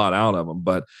get a lot out of them,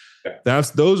 but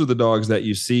those are the dogs that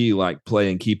you see like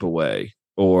play and keep away,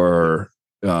 or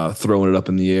throwing it up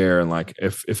in the air. And like,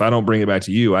 if I don't bring it back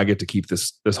to you, I get to keep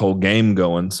this whole game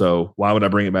going. So why would I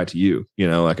bring it back to you?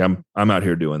 Like I'm out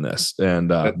here doing this. And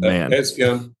man, that's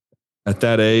good. At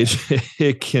that age,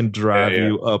 it can drive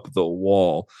you up the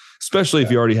wall, especially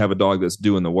if you already have a dog that's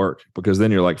doing the work, because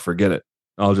then you're like, forget it.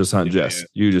 I'll just hunt Jess.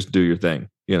 You just do your thing,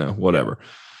 whatever.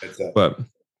 But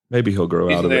maybe he'll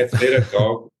grow out of it. He's an athletic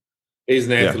dog. He's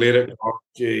an athletic dog.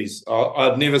 Jeez.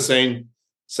 I've never seen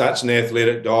such an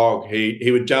athletic dog. He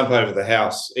would jump over the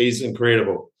house. He's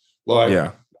incredible.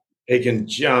 He can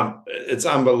jump. It's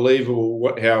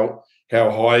unbelievable how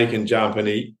high he can jump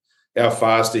and how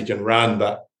fast he can run.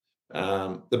 But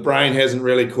the brain hasn't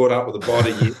really caught up with the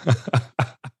body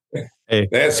yet. Hey,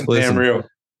 that's damn real.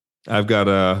 I've got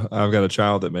a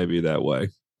child that may be that way.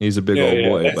 He's a big old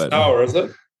boy, that's but Noah, is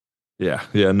it?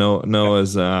 Yeah.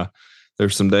 Noah's.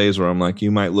 There's some days where I'm like,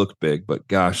 you might look big, but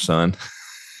gosh, son.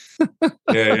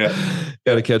 Got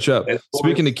to catch up.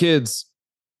 Speaking to kids,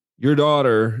 your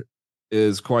daughter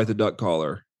is quite the duck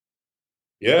caller.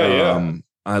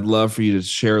 I'd love for you to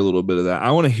share a little bit of that.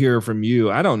 I want to hear from you.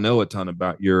 I don't know a ton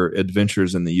about your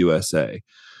adventures in the USA.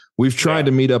 We've tried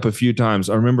to meet up a few times.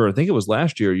 I think it was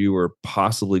last year you were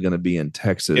possibly going to be in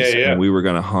Texas and we were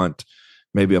going to hunt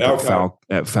maybe up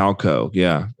at Falco.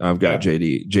 Yeah. I've got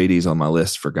JD's on my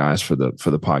list for guys for the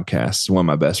podcast. It's one of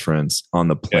my best friends on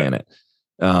the planet.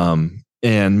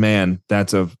 And man,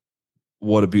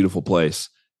 what a beautiful place.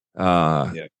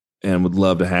 And would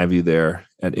love to have you there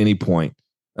at any point.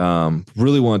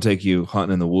 Really want to take you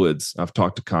hunting in the woods. I've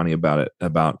talked to Connie about it,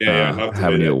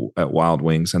 having you at Wild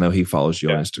Wings. I know he follows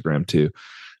you on Instagram too.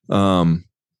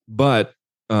 But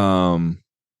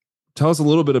tell us a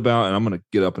little bit about, and I'm going to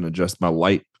get up and adjust, my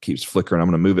light keeps flickering. I'm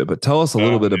going to move it, but tell us a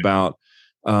little bit about,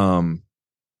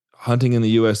 hunting in the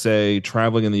USA,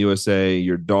 traveling in the USA,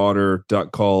 your daughter,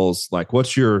 duck calls. Like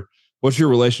what's your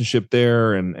relationship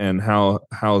there, and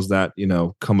how's that,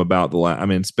 come about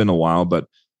it's been a while, but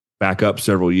back up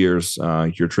several years,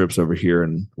 your trips over here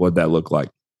and what'd that look like?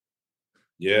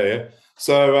 Yeah.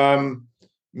 So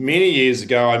many years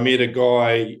ago, I met a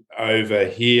guy over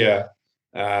here.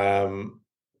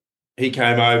 He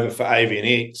came over for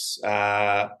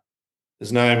AVNX.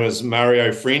 His name was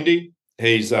Mario Friendy.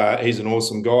 He's an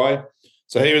awesome guy.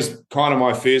 So he was kind of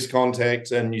my first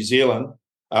contact in New Zealand,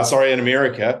 in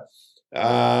America.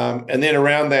 And then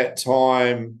around that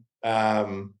time,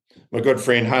 my good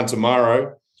friend Hunter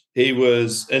Morrow, he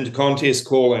was into contest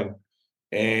calling,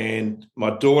 and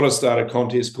my daughter started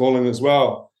contest calling as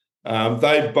well.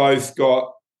 They both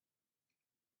got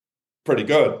pretty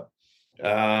good.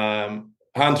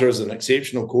 Hunter is an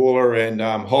exceptional caller, and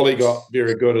Holly got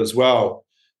very good as well,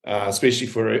 especially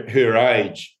for her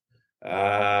age.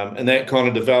 And that kind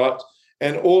of developed.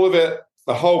 And all of it,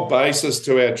 the whole basis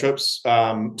to our trips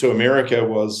to America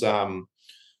was the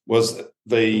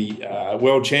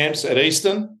World Champs at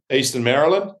Easton,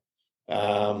 Maryland.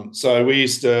 So we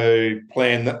used to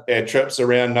plan our trips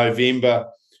around November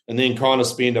and then kind of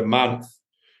spend a month,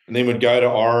 and then we'd go to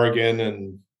Oregon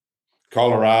and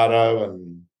Colorado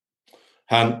and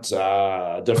hunt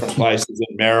different places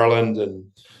in Maryland and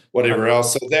whatever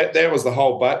else. So that was the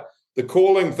whole, but the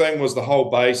calling thing was the whole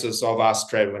basis of us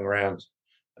traveling around.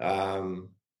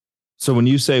 So when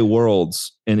you say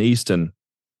worlds in Easton,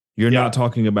 you're not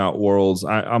talking about worlds.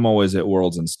 I'm always at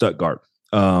worlds in Stuttgart,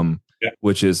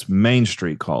 which is Main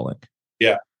Street calling.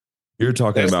 Yeah. You're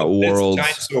talking about worlds.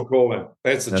 That's the chainsaw calling.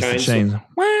 That's the chainsaw.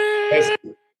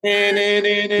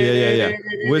 Yeah.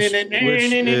 Which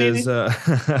is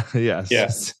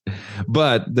yes.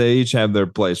 But they each have their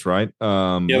place, right?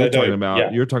 You're talking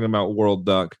about world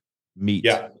duck meat.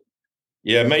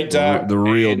 Yeah, meat duck. The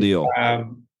real deal.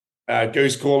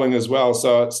 Goose calling as well.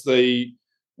 So it's the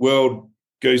World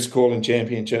Goose Calling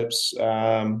Championships.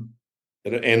 And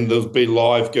there'll be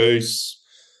live goose,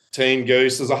 teen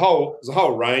goose. There's a whole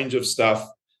range of stuff.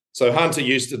 So Hunter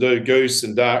used to do goose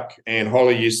and duck, and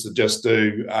Holly used to just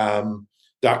do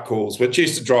duck calls, which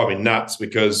used to drive me nuts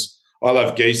because I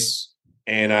love geese,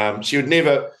 and she would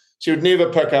never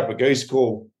pick up a goose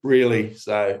call really.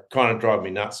 So kind of drive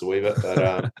me nuts a wee bit.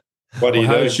 But what do you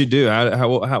do? How did she do?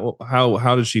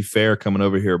 How did she fare coming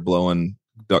over here blowing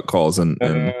duck calls and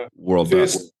world duck?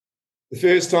 The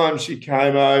first time she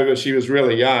came over, she was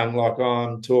really young, like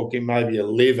I'm talking maybe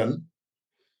 11.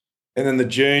 And then the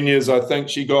juniors, I think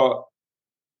she got,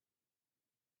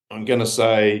 I'm going to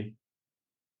say,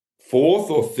 4th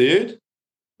or 3rd,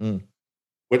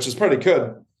 which is pretty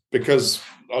good because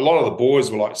a lot of the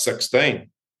boys were like 16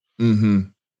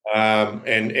 and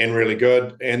really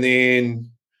good. And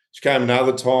then she came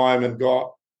another time and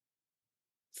got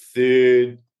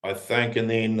 3rd, I think. And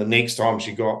then the next time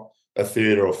she got a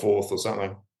 3rd or a 4th or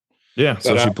something. Yeah,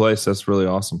 so she placed. That's really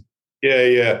awesome.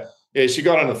 Yeah, she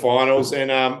got in the finals,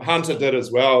 and Hunter did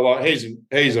as well. Like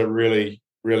he's a really,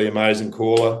 really amazing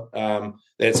caller.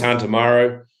 That's Hunter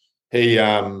Morrow. He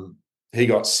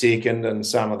got second in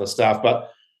some of the stuff,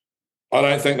 but I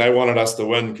don't think they wanted us to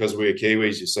win because we're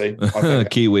Kiwis, you see.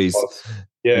 Kiwis.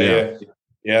 Yeah.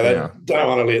 They don't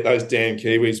want to let those damn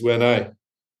Kiwis win, eh?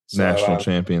 So, national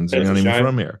champions. You're not even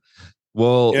from here.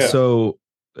 Well, so,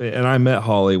 and I met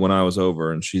Holly when I was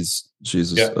over, and she's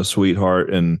a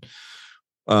sweetheart. And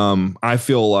I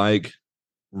feel like,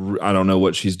 I don't know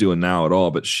what she's doing now at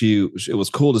all, but it was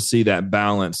cool to see that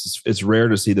balance. It's rare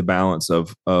to see the balance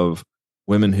of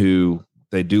women who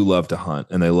they do love to hunt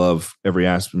and they love every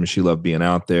aspect. I mean, she loved being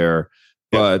out there,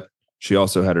 but she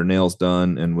also had her nails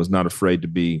done and was not afraid to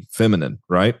be feminine.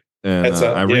 Right. And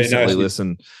I recently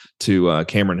listened to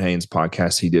Cameron Haynes'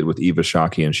 podcast he did with Eva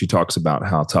Shockey, and she talks about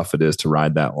how tough it is to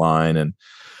ride that line and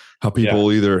how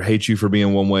people either hate you for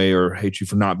being one way or hate you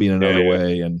for not being another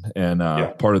way. And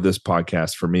part of this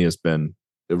podcast for me has been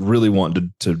really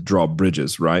wanting to draw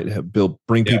bridges, right?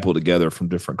 Bring people together from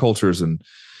different cultures and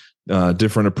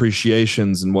different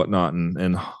appreciations and whatnot.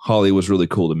 And Holly was really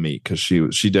cool to meet because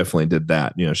she definitely did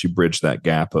that. You know, she bridged that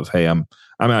gap of, hey, I'm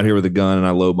out here with a gun and I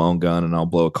load my own gun and I'll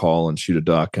blow a call and shoot a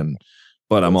duck.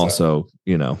 But I'm also,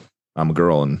 I'm a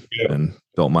girl and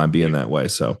don't mind being that way.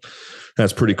 So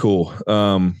that's pretty cool.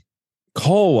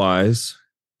 Call wise,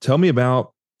 tell me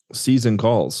about season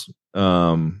calls.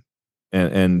 And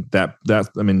that,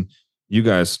 I mean, you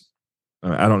guys,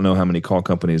 I don't know how many call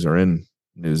companies are in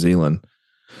New Zealand.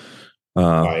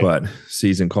 But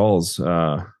season calls,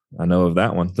 I know of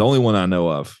that one. The only one I know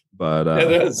of, but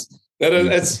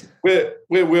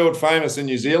we're world famous in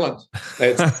New Zealand.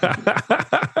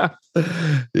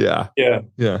 Yeah.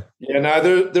 No,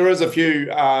 there is a few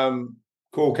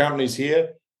call companies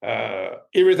here.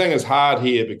 Everything is hard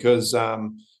here because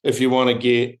if you want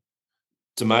to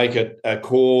make a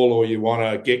call, or you want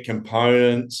to get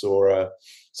components, or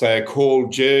say a call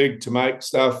jig to make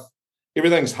stuff,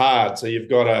 everything's hard. So you've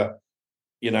got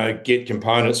to get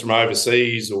components from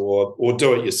overseas or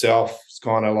do it yourself. It's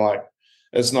kind of like,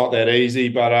 it's not that easy.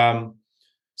 But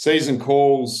season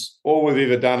calls, all we've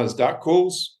ever done is duck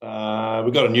calls.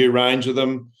 We've got a new range of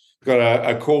them. We've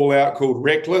got a call out called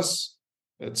Reckless.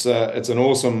 It's an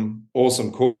awesome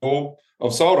call.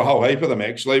 I've sold a whole heap of them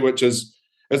actually,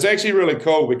 it's actually really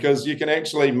cool because you can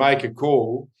actually make a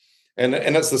call, and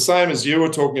it's the same as you were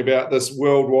talking about, this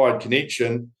worldwide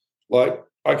connection. Like,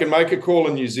 I can make a call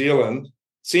in New Zealand,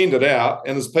 send it out,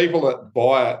 and there's people that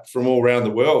buy it from all around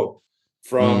the world,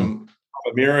 from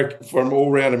America, from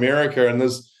all around America, and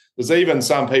there's even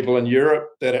some people in Europe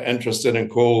that are interested in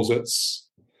calls.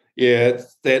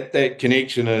 That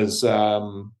connection is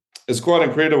quite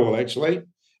incredible actually,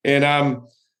 and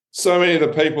so many of the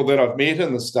people that I've met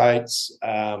in the States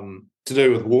to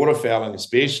do with waterfowling,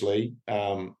 especially,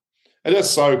 are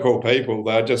just so cool people.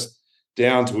 They're just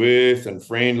down to earth and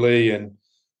friendly, and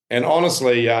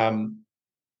honestly,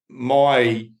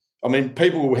 my I mean,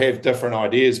 people will have different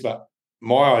ideas, but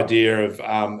my idea of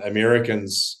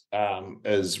Americans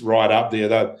is right up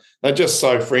there. They're just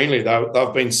so friendly.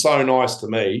 They've been so nice to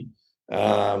me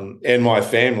and my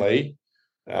family.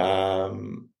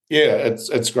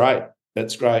 It's great.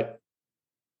 It's great.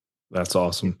 That's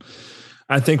awesome.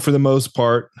 I think for the most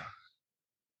part,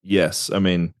 yes. I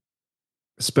mean,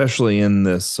 especially in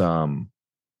this, the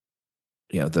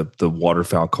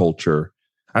waterfowl culture.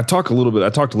 I talked a little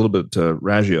bit to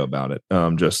Raggio about it,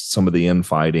 just some of the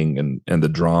infighting and the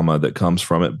drama that comes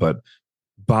from it. But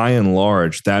by and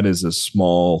large, that is a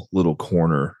small little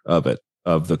corner of it,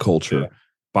 of the culture. Yeah.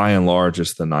 By and large,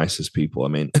 it's the nicest people. I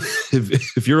mean,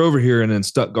 if you're over here and in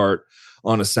Stuttgart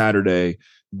on a Saturday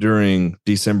during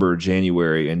December or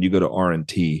January and you go to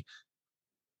R&T,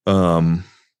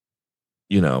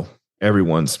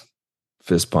 everyone's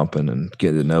fist pumping and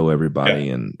getting to know everybody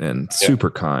and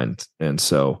super kind. And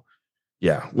so,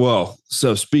 yeah. Well,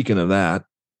 so speaking of that,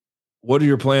 what are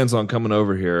your plans on coming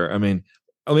over here? I mean,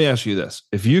 let me ask you this.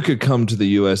 If you could come to the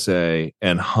USA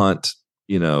and hunt,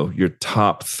 your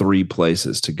top 3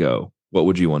 places to go, what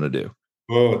would you want to do?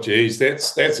 Oh, geez,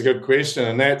 that's a good question.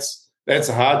 And that's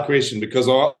a hard question because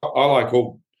I like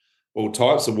all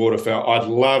types of waterfowl. I'd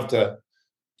love to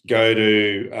go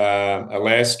to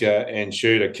Alaska and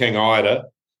shoot a king eider.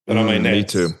 But I mean, me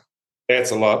too.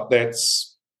 That's a lot.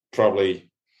 That's probably,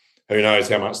 who knows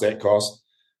how much that costs.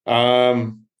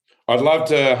 I'd love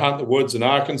to hunt the woods in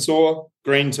Arkansas,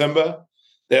 green timber.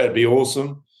 That would be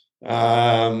awesome.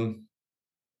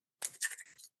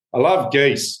 I love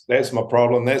geese. That's my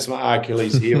problem. That's my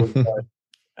Achilles heel.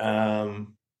 I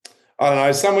don't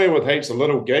know, somewhere with heaps of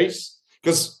little geese.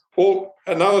 Because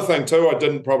another thing too, I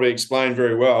didn't probably explain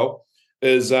very well,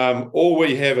 is all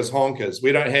we have is honkers.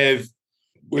 We don't have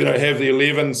the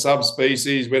 11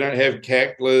 subspecies. We don't have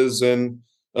cacklers and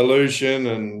Aleutian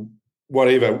and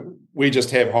whatever. We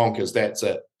just have honkers. That's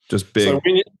it. Just big,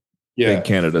 big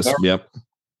Canadas. Yep.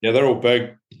 Yeah, they're all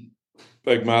big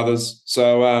mothers.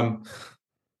 So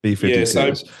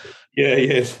B-52s.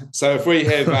 So if we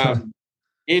have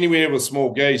anywhere with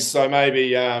small geese, so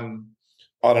maybe I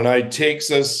don't know,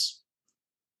 Texas,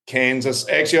 Kansas.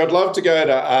 Actually, I'd love to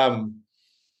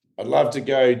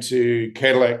go to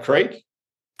Cadillac Creek.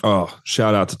 Oh,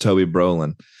 shout out to Toby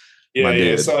Brolin.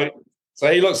 Yeah. So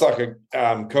he looks like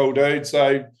a cool dude.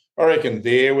 So I reckon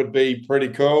there would be pretty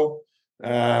cool.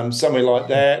 Somewhere like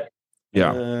that.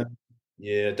 Yeah.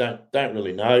 Don't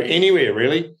really know. Anywhere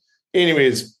really.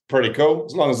 Anywhere's pretty cool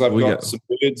as long as I've got some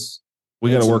birds.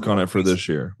 We got to work on it for this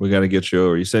year. We got to get you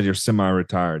over. You said you're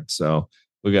semi-retired, so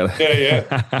we got to. Yeah.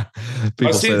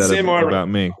 People say that about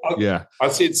me. I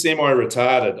said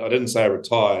semi-retarded. I didn't say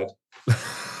retired.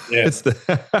 Yeah.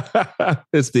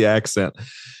 It's the accent.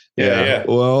 Yeah.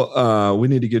 Well, we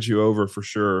need to get you over for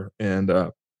sure and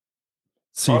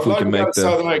see if we can make the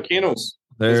Southern Oak Kennels.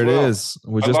 There it is.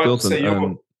 We just built a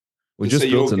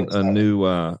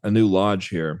new lodge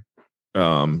here.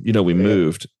 We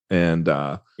moved and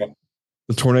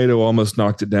the tornado almost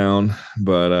knocked it down,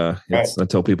 but I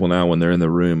tell people now when they're in the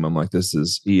room, I'm like, this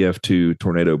is EF2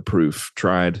 tornado proof,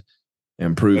 tried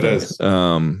and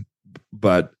proven.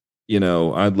 But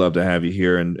I'd love to have you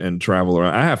here and travel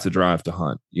around. I have to drive to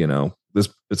hunt.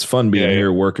 It's fun being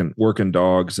here working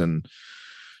dogs, and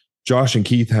Josh and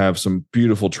Keith have some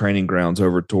beautiful training grounds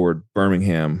over toward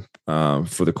Birmingham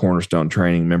for the Cornerstone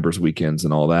training members weekends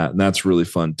and all that. And that's really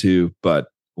fun too. But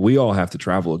we all have to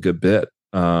travel a good bit.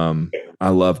 I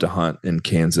love to hunt in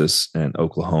Kansas and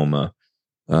Oklahoma.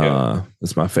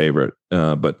 It's my favorite.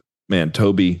 But man,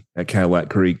 Toby at Cadillac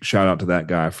Creek, shout out to that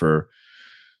guy for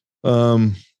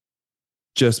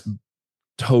just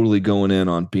totally going in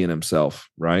on being himself.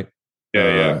 Right.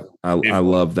 I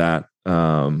love that.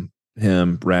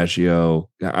 Him, Raggio.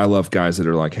 I love guys that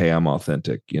are like, hey, I'm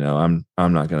authentic. I'm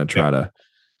not going to try to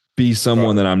be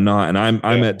someone that I'm not. And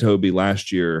I met Toby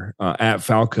last year at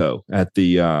Falco at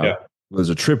the there's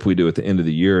a trip we do at the end of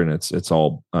the year, and it's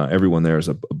all everyone there is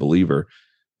a believer,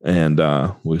 and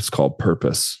it's called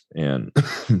Purpose. And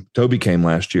Toby came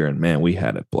last year, and man, we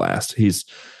had a blast. He's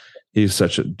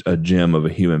such a gem of a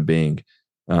human being,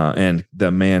 and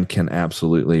the man can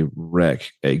absolutely wreck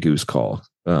a goose call.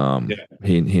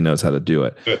 He knows how to do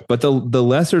it. But the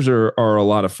lessers are a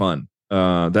lot of fun.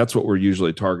 That's what we're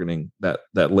usually targeting,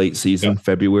 that late season,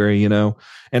 February,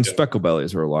 and speckled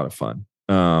bellies are a lot of fun.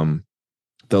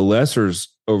 The lessers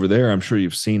over there, I'm sure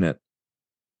you've seen it.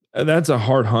 That's a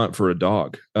hard hunt for a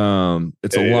dog.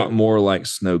 It's a lot more like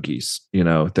snow geese.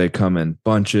 They come in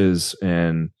bunches,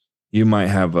 and you might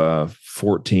have a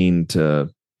 14 to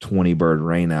 20 bird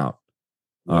rain out.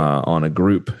 on a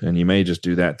group, and you may just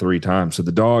do that 3 times. So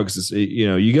the dogs is,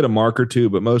 you get a mark or 2,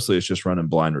 but mostly it's just running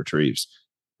blind retrieves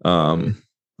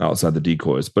outside the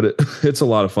decoys. But it's a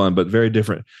lot of fun, but very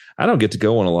different. I don't get to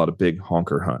go on a lot of big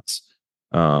honker hunts.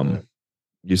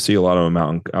 You see a lot of them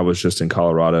out. I was just in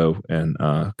Colorado and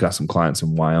got some clients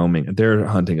in Wyoming, and their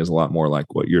hunting is a lot more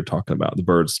like what you're talking about. The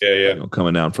birds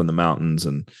coming down from the mountains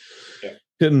and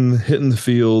hitting the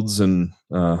fields, and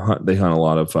they hunt a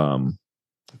lot of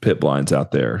pit blinds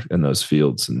out there in those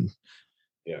fields, and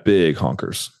big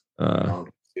honkers,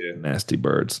 nasty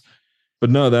birds. But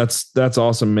no, that's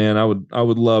awesome, man. I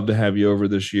would love to have you over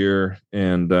this year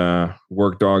and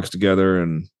work dogs together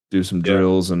and do some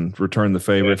drills and return the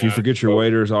favor. If you forget your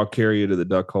waders, I'll carry you to the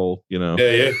duck hole.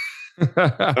 I'd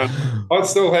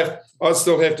still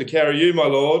have to carry you, my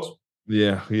lord.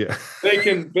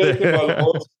 Beacon, my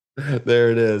lord.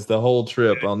 There it is. The whole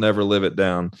trip. I'll never live it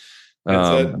down.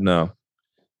 No,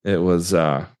 it was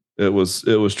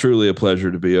truly a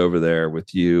pleasure to be over there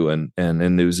with you and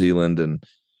in New Zealand. And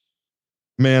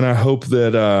man, I hope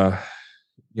that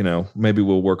maybe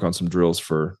we'll work on some drills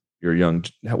for your young.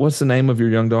 What's the name of your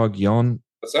young dog? Yon?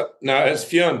 What's that? No, it's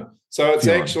Fionn. So it's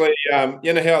actually how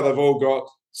they've all got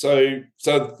so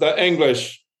the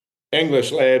English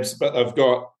labs, but they've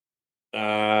got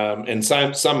and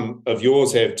some of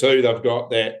yours have too. They've got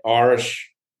that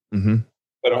Irish, bit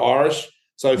of Irish.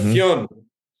 So Fionn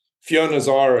is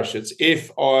Irish. It's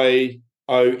Fionn.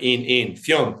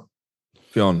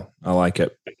 Fionn. I like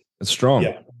it. It's strong.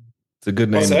 Yeah. It's a good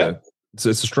name. It's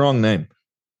a strong name.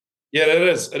 Yeah, it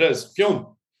is. Fionn.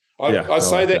 I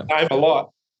say that name a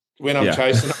lot when I'm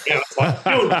chasing them down. It's like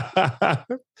Fionn.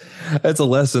 That's a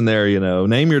lesson there,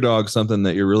 Name your dog something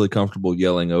that you're really comfortable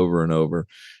yelling over and over.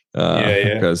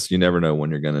 Because you never know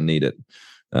when you're going to need it.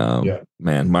 Man,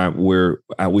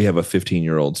 we have a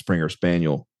 15-year-old Springer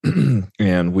Spaniel,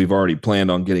 and we've already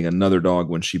planned on getting another dog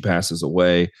when she passes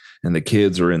away. And the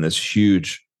kids are in this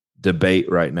huge debate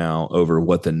right now over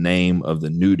what the name of the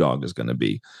new dog is going to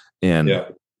be. And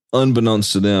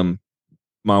unbeknownst to them,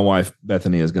 my wife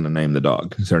Bethany is going to name the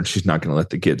dog. So she's not going to let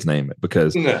the kids name it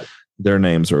because their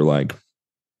names are like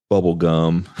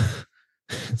Bubblegum,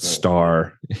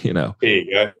 Star, There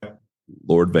you go.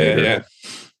 Lord Vader.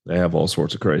 They have all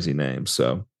sorts of crazy names.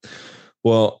 So,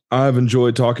 well, I've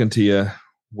enjoyed talking to you.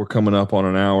 We're coming up on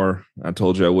an hour. I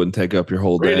told you I wouldn't take up your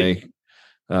whole day.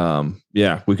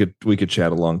 We could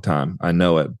chat a long time. I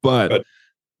know it, but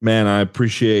man, I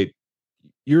appreciate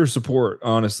your support.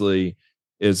 Honestly,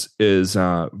 is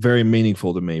very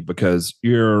meaningful to me because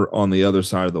you're on the other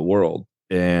side of the world,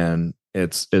 and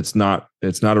it's not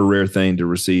a rare thing to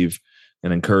receive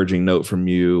an encouraging note from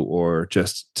you, or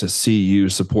just to see you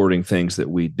supporting things that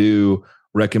we do,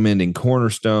 recommending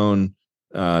Cornerstone,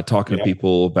 talking to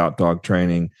people about dog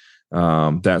training,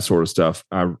 that sort of stuff.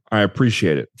 I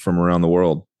appreciate it from around the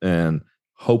world, and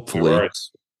hopefully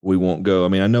we won't go. I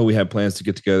mean, I know we had plans to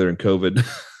get together, and COVID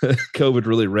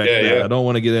really wrecked that. I don't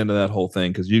want to get into that whole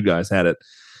thing because you guys had it.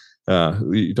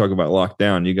 You talk about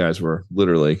lockdown. You guys were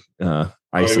literally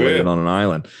isolated on an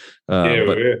island.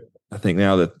 I think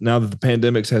now that the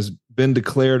pandemic has been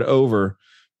declared over,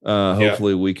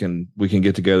 hopefully we can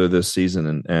get together this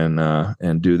season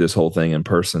and do this whole thing in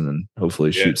person, and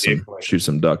hopefully shoot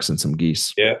some ducks and some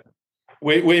geese. Yeah,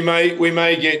 we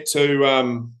may get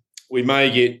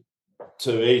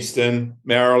to Eastern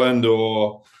Maryland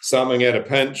or something at a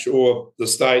pinch, or the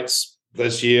States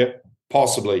this year,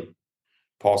 possibly.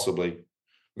 We've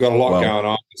got a lot going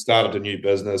on. We started a new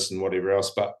business and whatever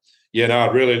else, but.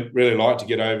 I'd really like to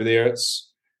get over there.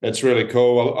 It's really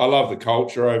cool. I love the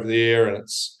culture over there, and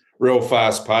it's real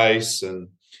fast pace. And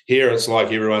here it's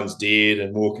like everyone's dead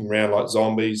and walking around like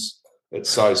zombies. It's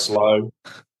so slow,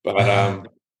 but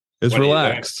it's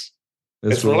relaxed.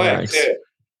 It's relaxed.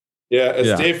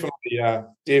 It's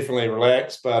definitely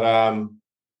relaxed. But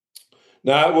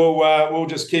we'll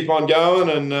just keep on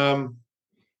going and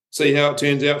see how it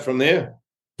turns out from there.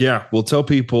 Yeah, we'll tell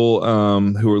people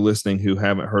who are listening who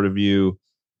haven't heard of you.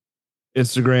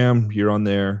 Instagram, you're on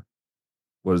there.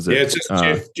 What is it? Yeah, it's just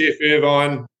Geoff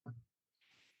Irvine.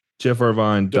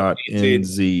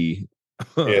 GeoffIrvine.nz.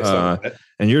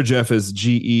 And your Jeff is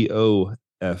Geoff.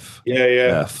 F.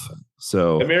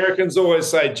 So Americans always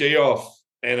say Geoff,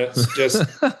 and it's just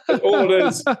all it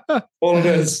is. Geoff. All it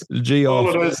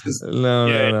is.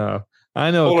 No. I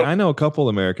know a couple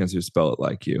Americans who spell it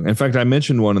like you. In fact, I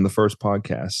mentioned one in the first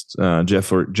podcast,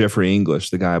 Jeffrey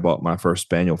English, the guy I bought my first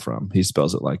spaniel from. He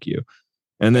spells it like you.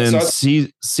 And then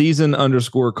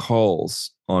season_calls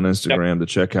on Instagram to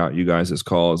check out you guys'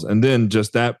 calls. And then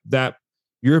just that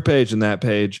your page and that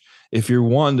page, if you're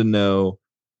wanting to know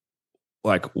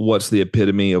like what's the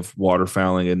epitome of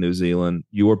waterfowling in New Zealand,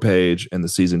 your page and the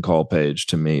season call page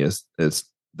to me is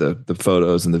the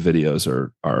photos and the videos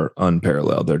are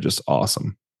unparalleled. They're just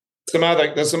awesome.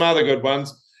 There's some other good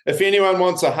ones. If anyone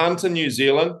wants a hunt in New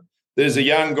Zealand, there's a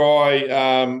young guy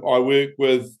I work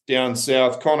with down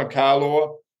south, Connor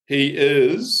Carlaw. He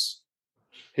is,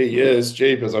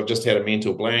 jeepers, I've just had a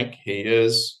mental blank. I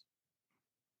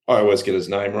always get his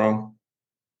name wrong.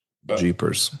 But,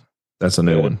 jeepers. That's a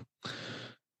new one.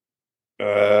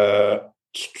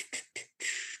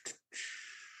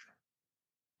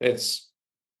 It's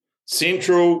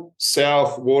Central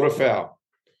South Waterfowl.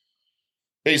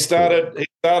 He started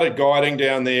guiding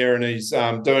down there, and he's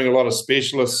doing a lot of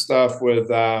specialist stuff with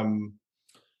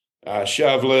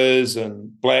shovelers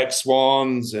and black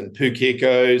swans and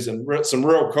pukekos and some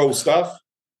real cool stuff.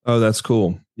 Oh, that's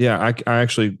cool. Yeah, I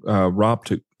actually Rob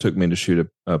took me to shoot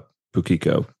a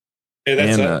pukeko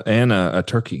and a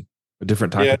turkey, a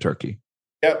different type of turkey.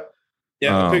 Yep.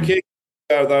 Yeah, pukekos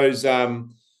are those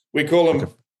we call them.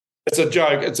 It's a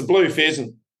joke. It's a blue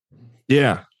pheasant.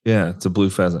 Yeah, it's a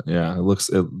blue pheasant. Yeah,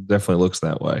 it definitely looks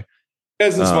that way.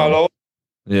 Pheasants, my lord.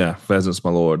 Yeah, pheasants, my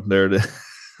lord. There it is.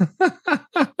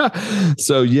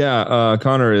 So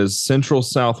Connor is Central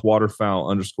South Waterfowl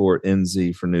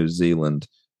 _NZ for New Zealand.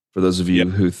 For those of you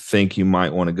who think you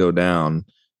might want to go down,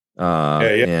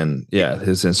 and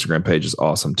his Instagram page is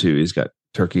awesome too. He's got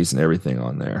turkeys and everything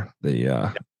on there.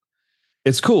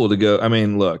 It's cool to go. I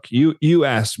mean, look, you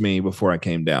asked me before I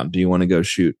came down, do you want to go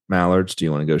shoot mallards? Do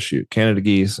you want to go shoot Canada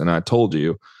geese? And I told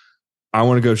you, I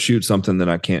want to go shoot something that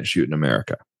I can't shoot in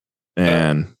America.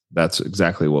 And that's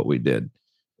exactly what we did.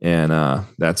 And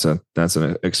that's an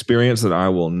experience that I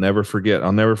will never forget.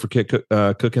 I'll never forget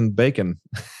cooking bacon.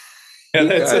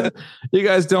 You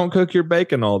guys don't cook your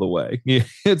bacon all the way.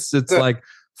 It's like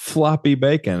floppy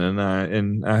bacon,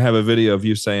 and I have a video of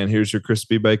you saying, "Here's your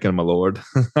crispy bacon, my lord."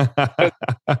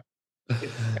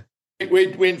 We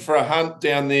went for a hunt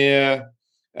down there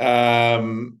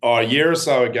a year or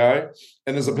so ago,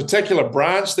 and there's a particular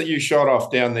branch that you shot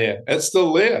off down there. It's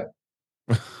still there.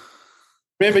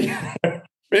 Remember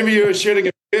you were shooting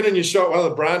a bird and you shot one of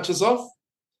the branches off?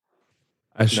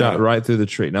 I shot right through the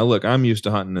tree. Now, look, I'm used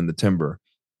to hunting in the timber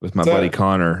with my buddy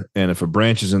Connor, and if a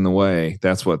branch is in the way,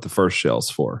 that's what the first shell's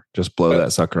for. Just blow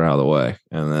that sucker out of the way,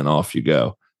 and then off you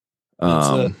go.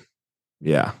 I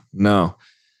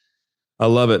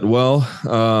love it. Well,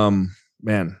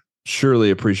 man, surely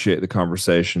appreciate the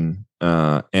conversation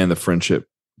and the friendship,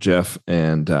 Geoff,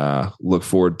 and look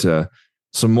forward to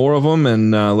some more of them,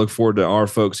 and look forward to our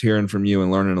folks hearing from you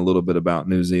and learning a little bit about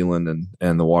New Zealand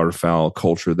and the waterfowl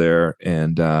culture there.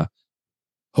 And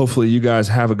hopefully you guys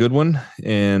have a good one,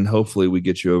 and hopefully we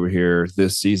get you over here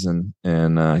this season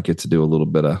and get to do a little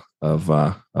bit of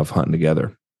hunting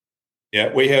together.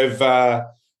 Yeah, we have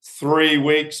 3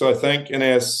 weeks, I think, in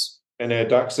our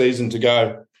duck season to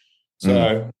go.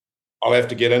 So I'll have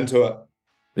to get into it.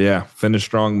 Yeah, finish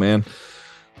strong, man.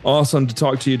 Awesome to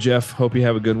talk to you, Geoff. Hope you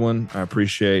have a good one. I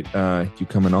appreciate you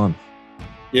coming on.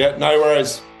 Yeah, no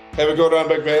worries. Have a good one,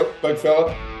 big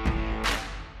fella.